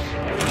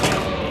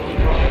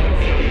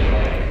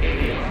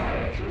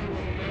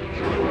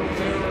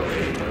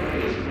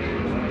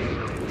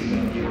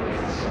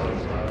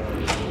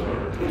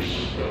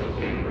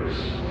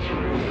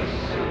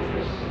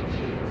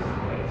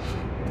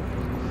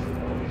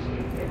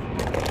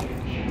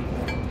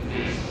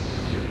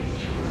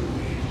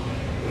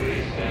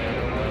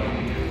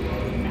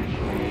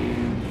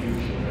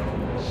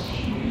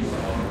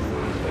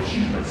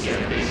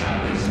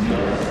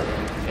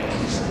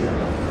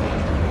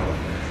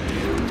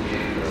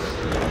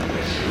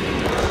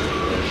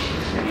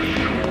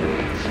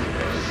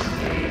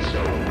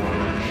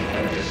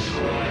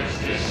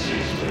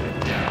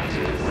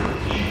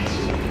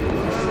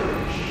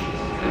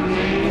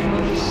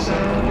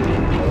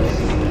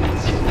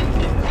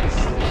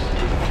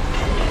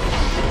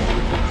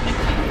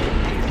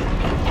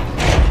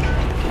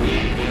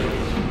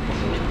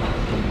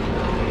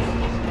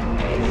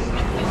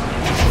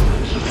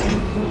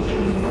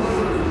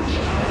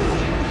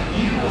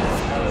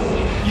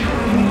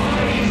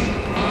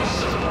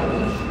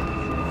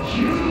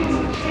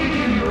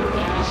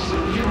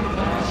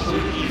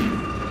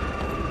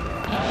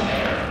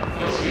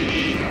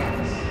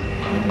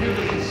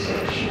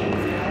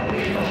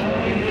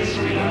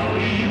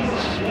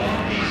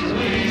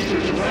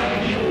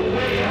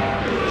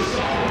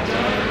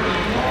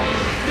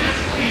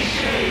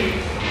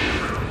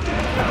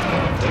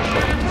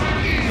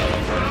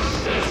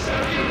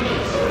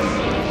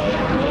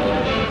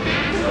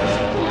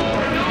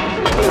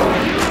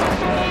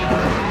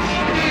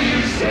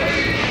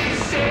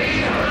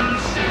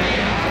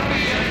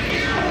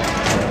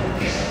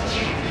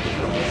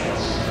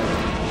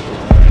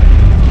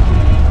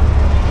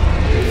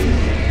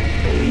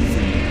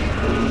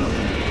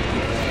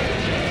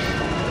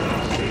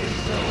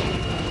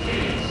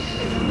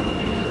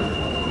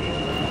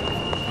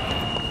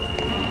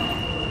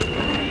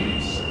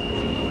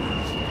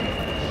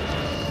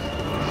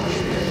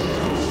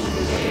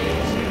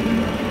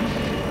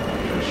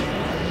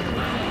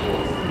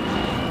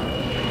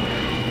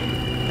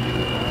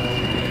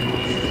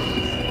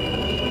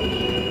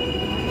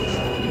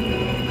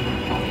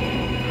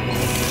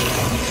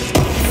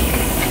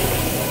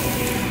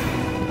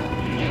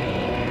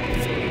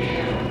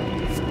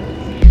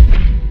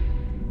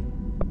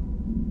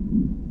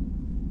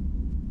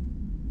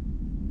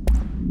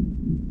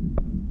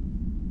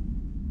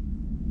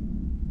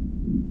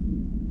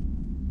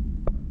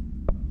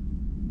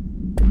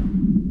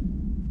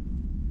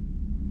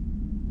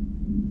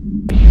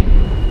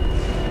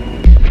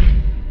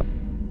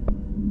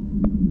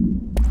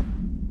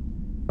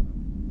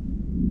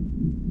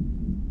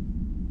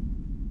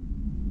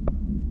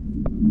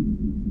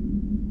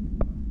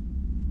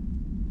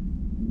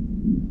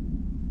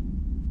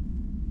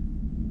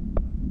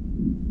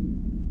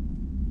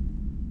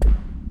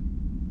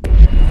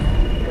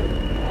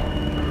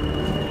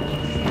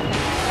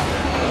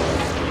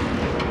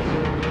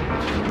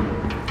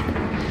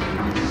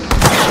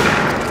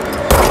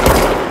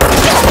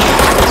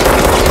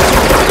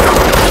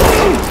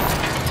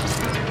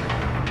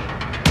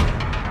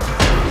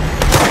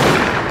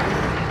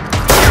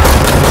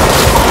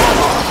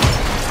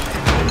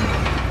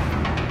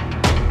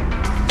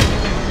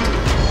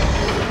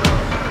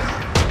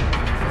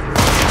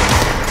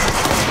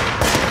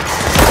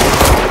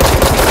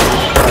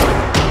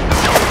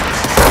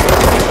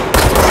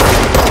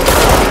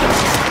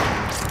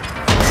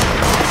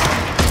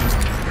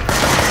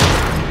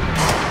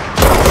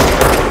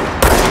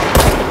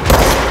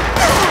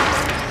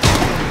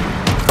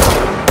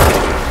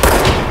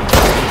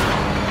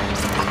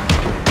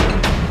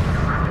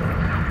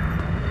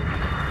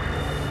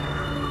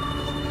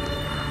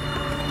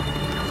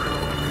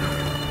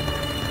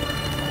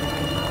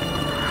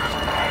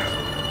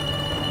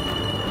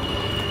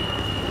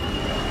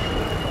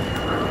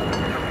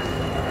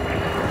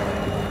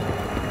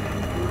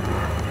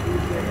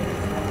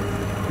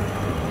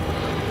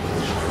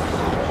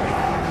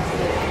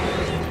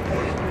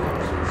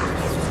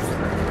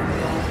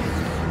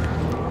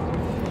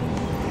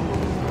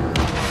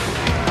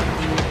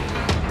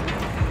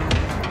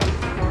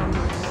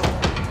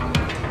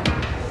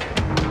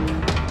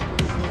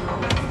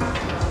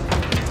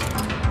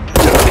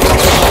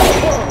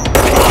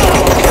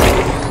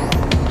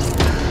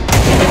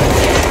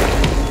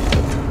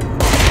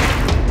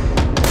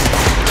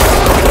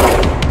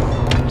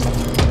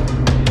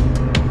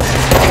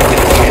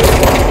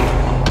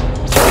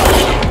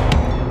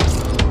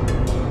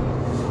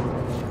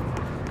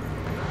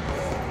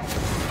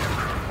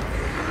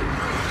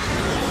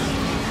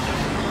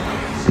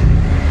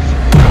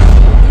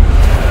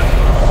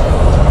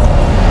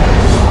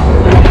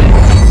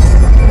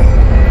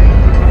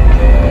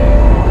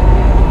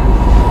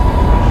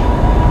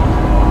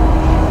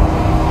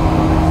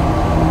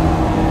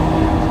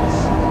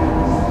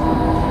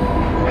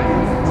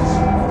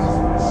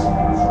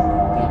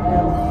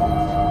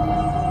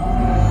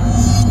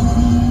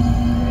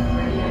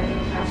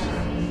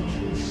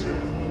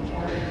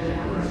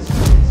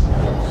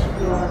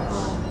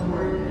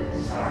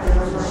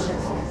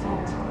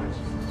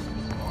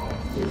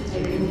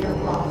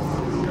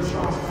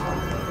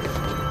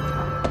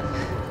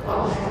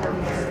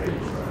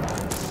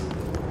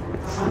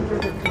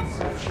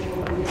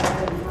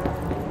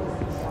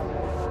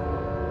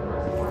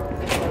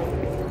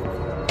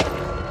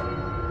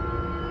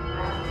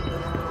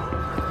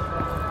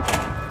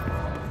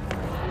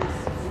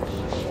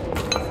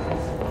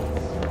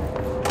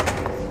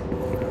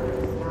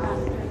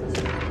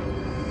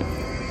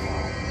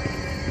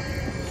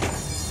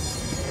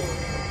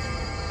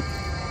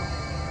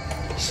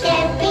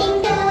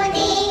 Stepping to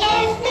the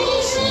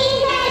FBC,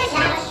 that's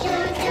how you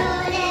do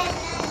it.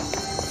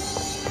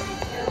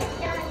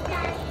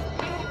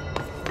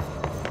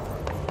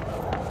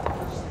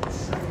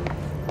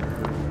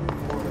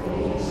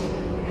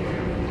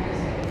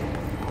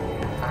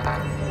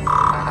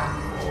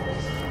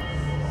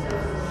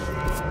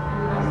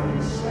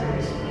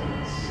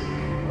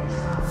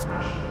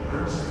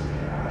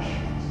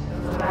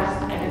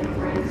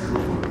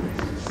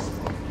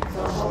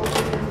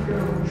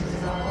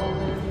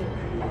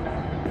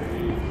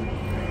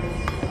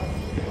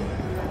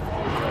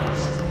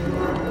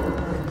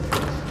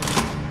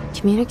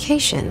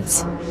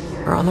 Communications.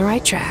 We're on the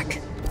right track.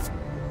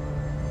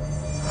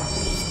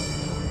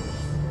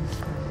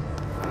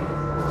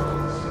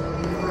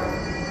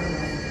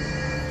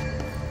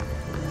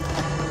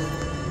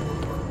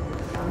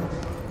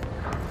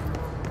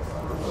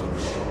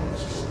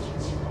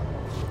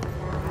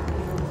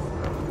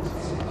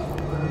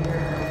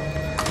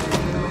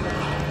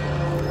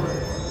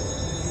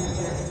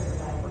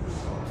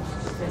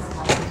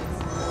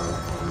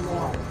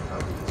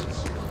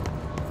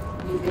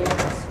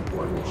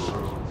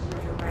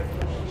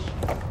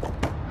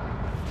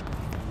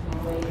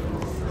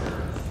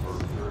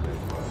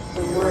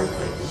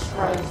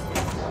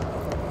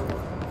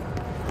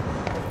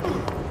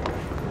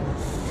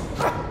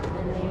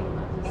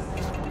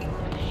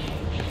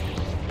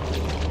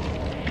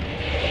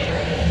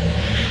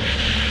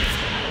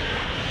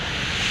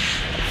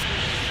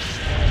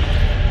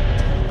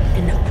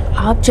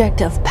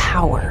 Object of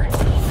power.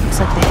 Looks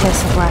like the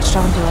hiss have latched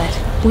onto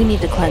it. We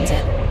need to cleanse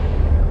it.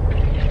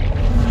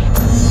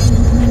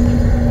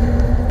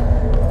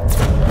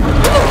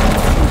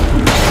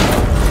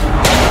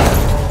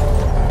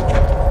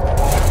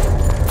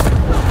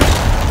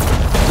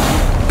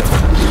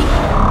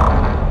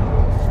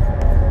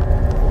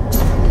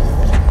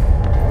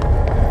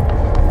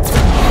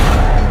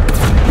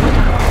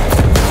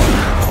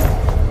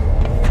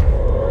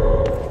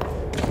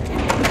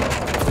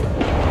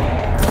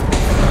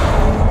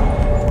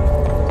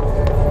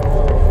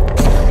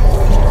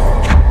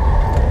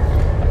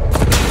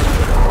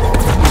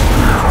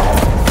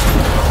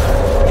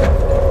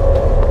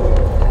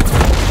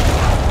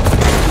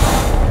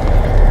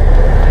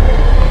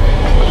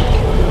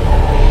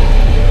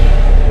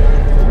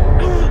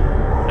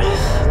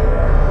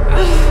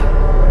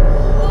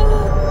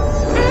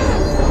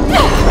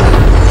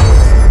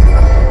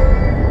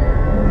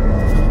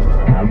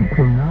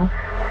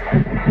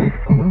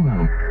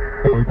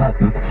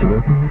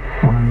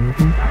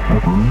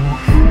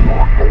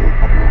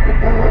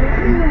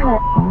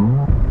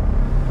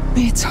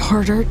 It's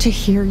harder to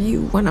hear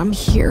you when I'm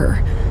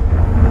here.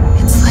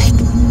 It's like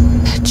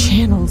the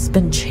channel's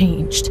been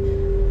changed.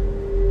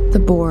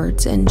 The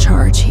board's in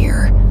charge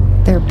here.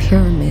 They're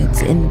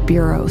pyramids in the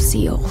Bureau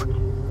seal.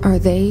 Are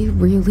they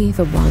really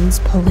the ones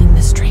pulling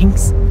the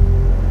strings?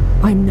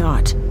 I'm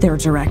not their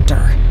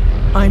director.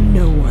 I'm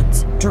no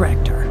one's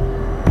director.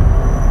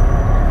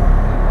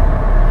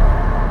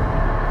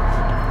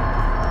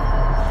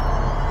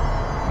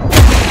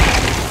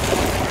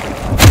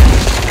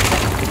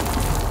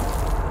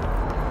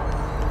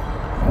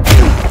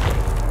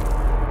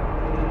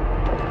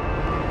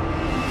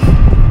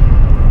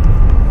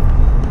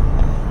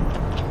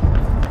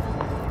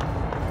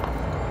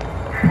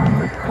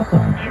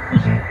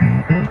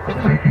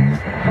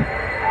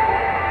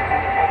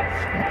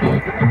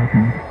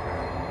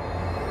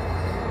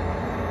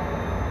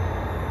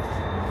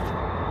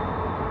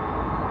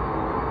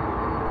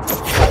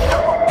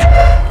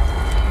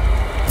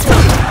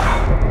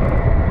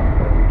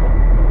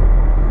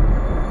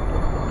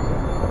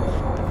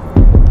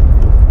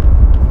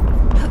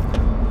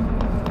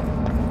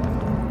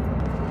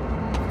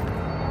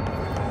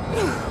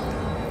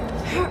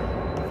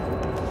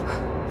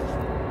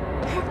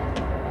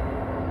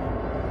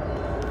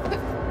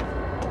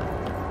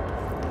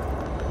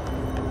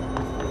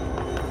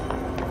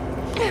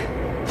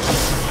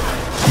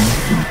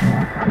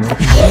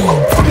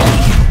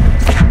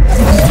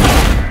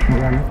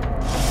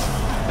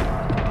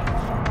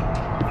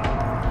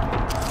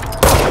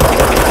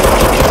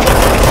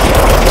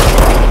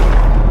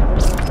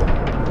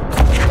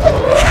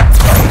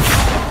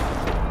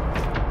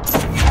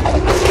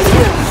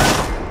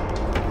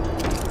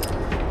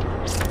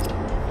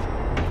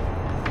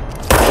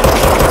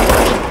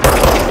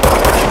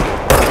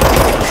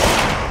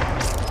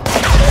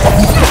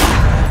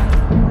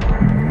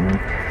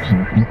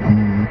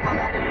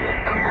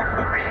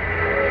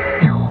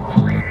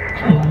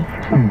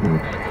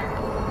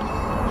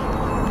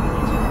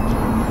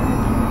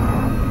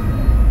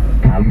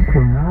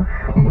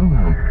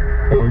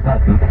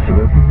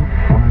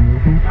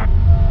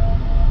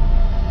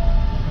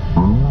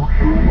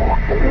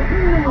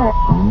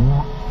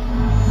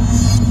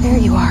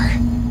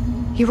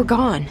 You were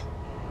gone.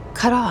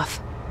 Cut off.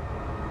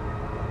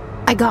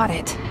 I got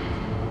it.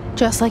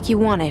 Just like you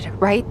wanted,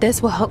 right?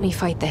 This will help me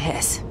fight the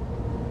hiss.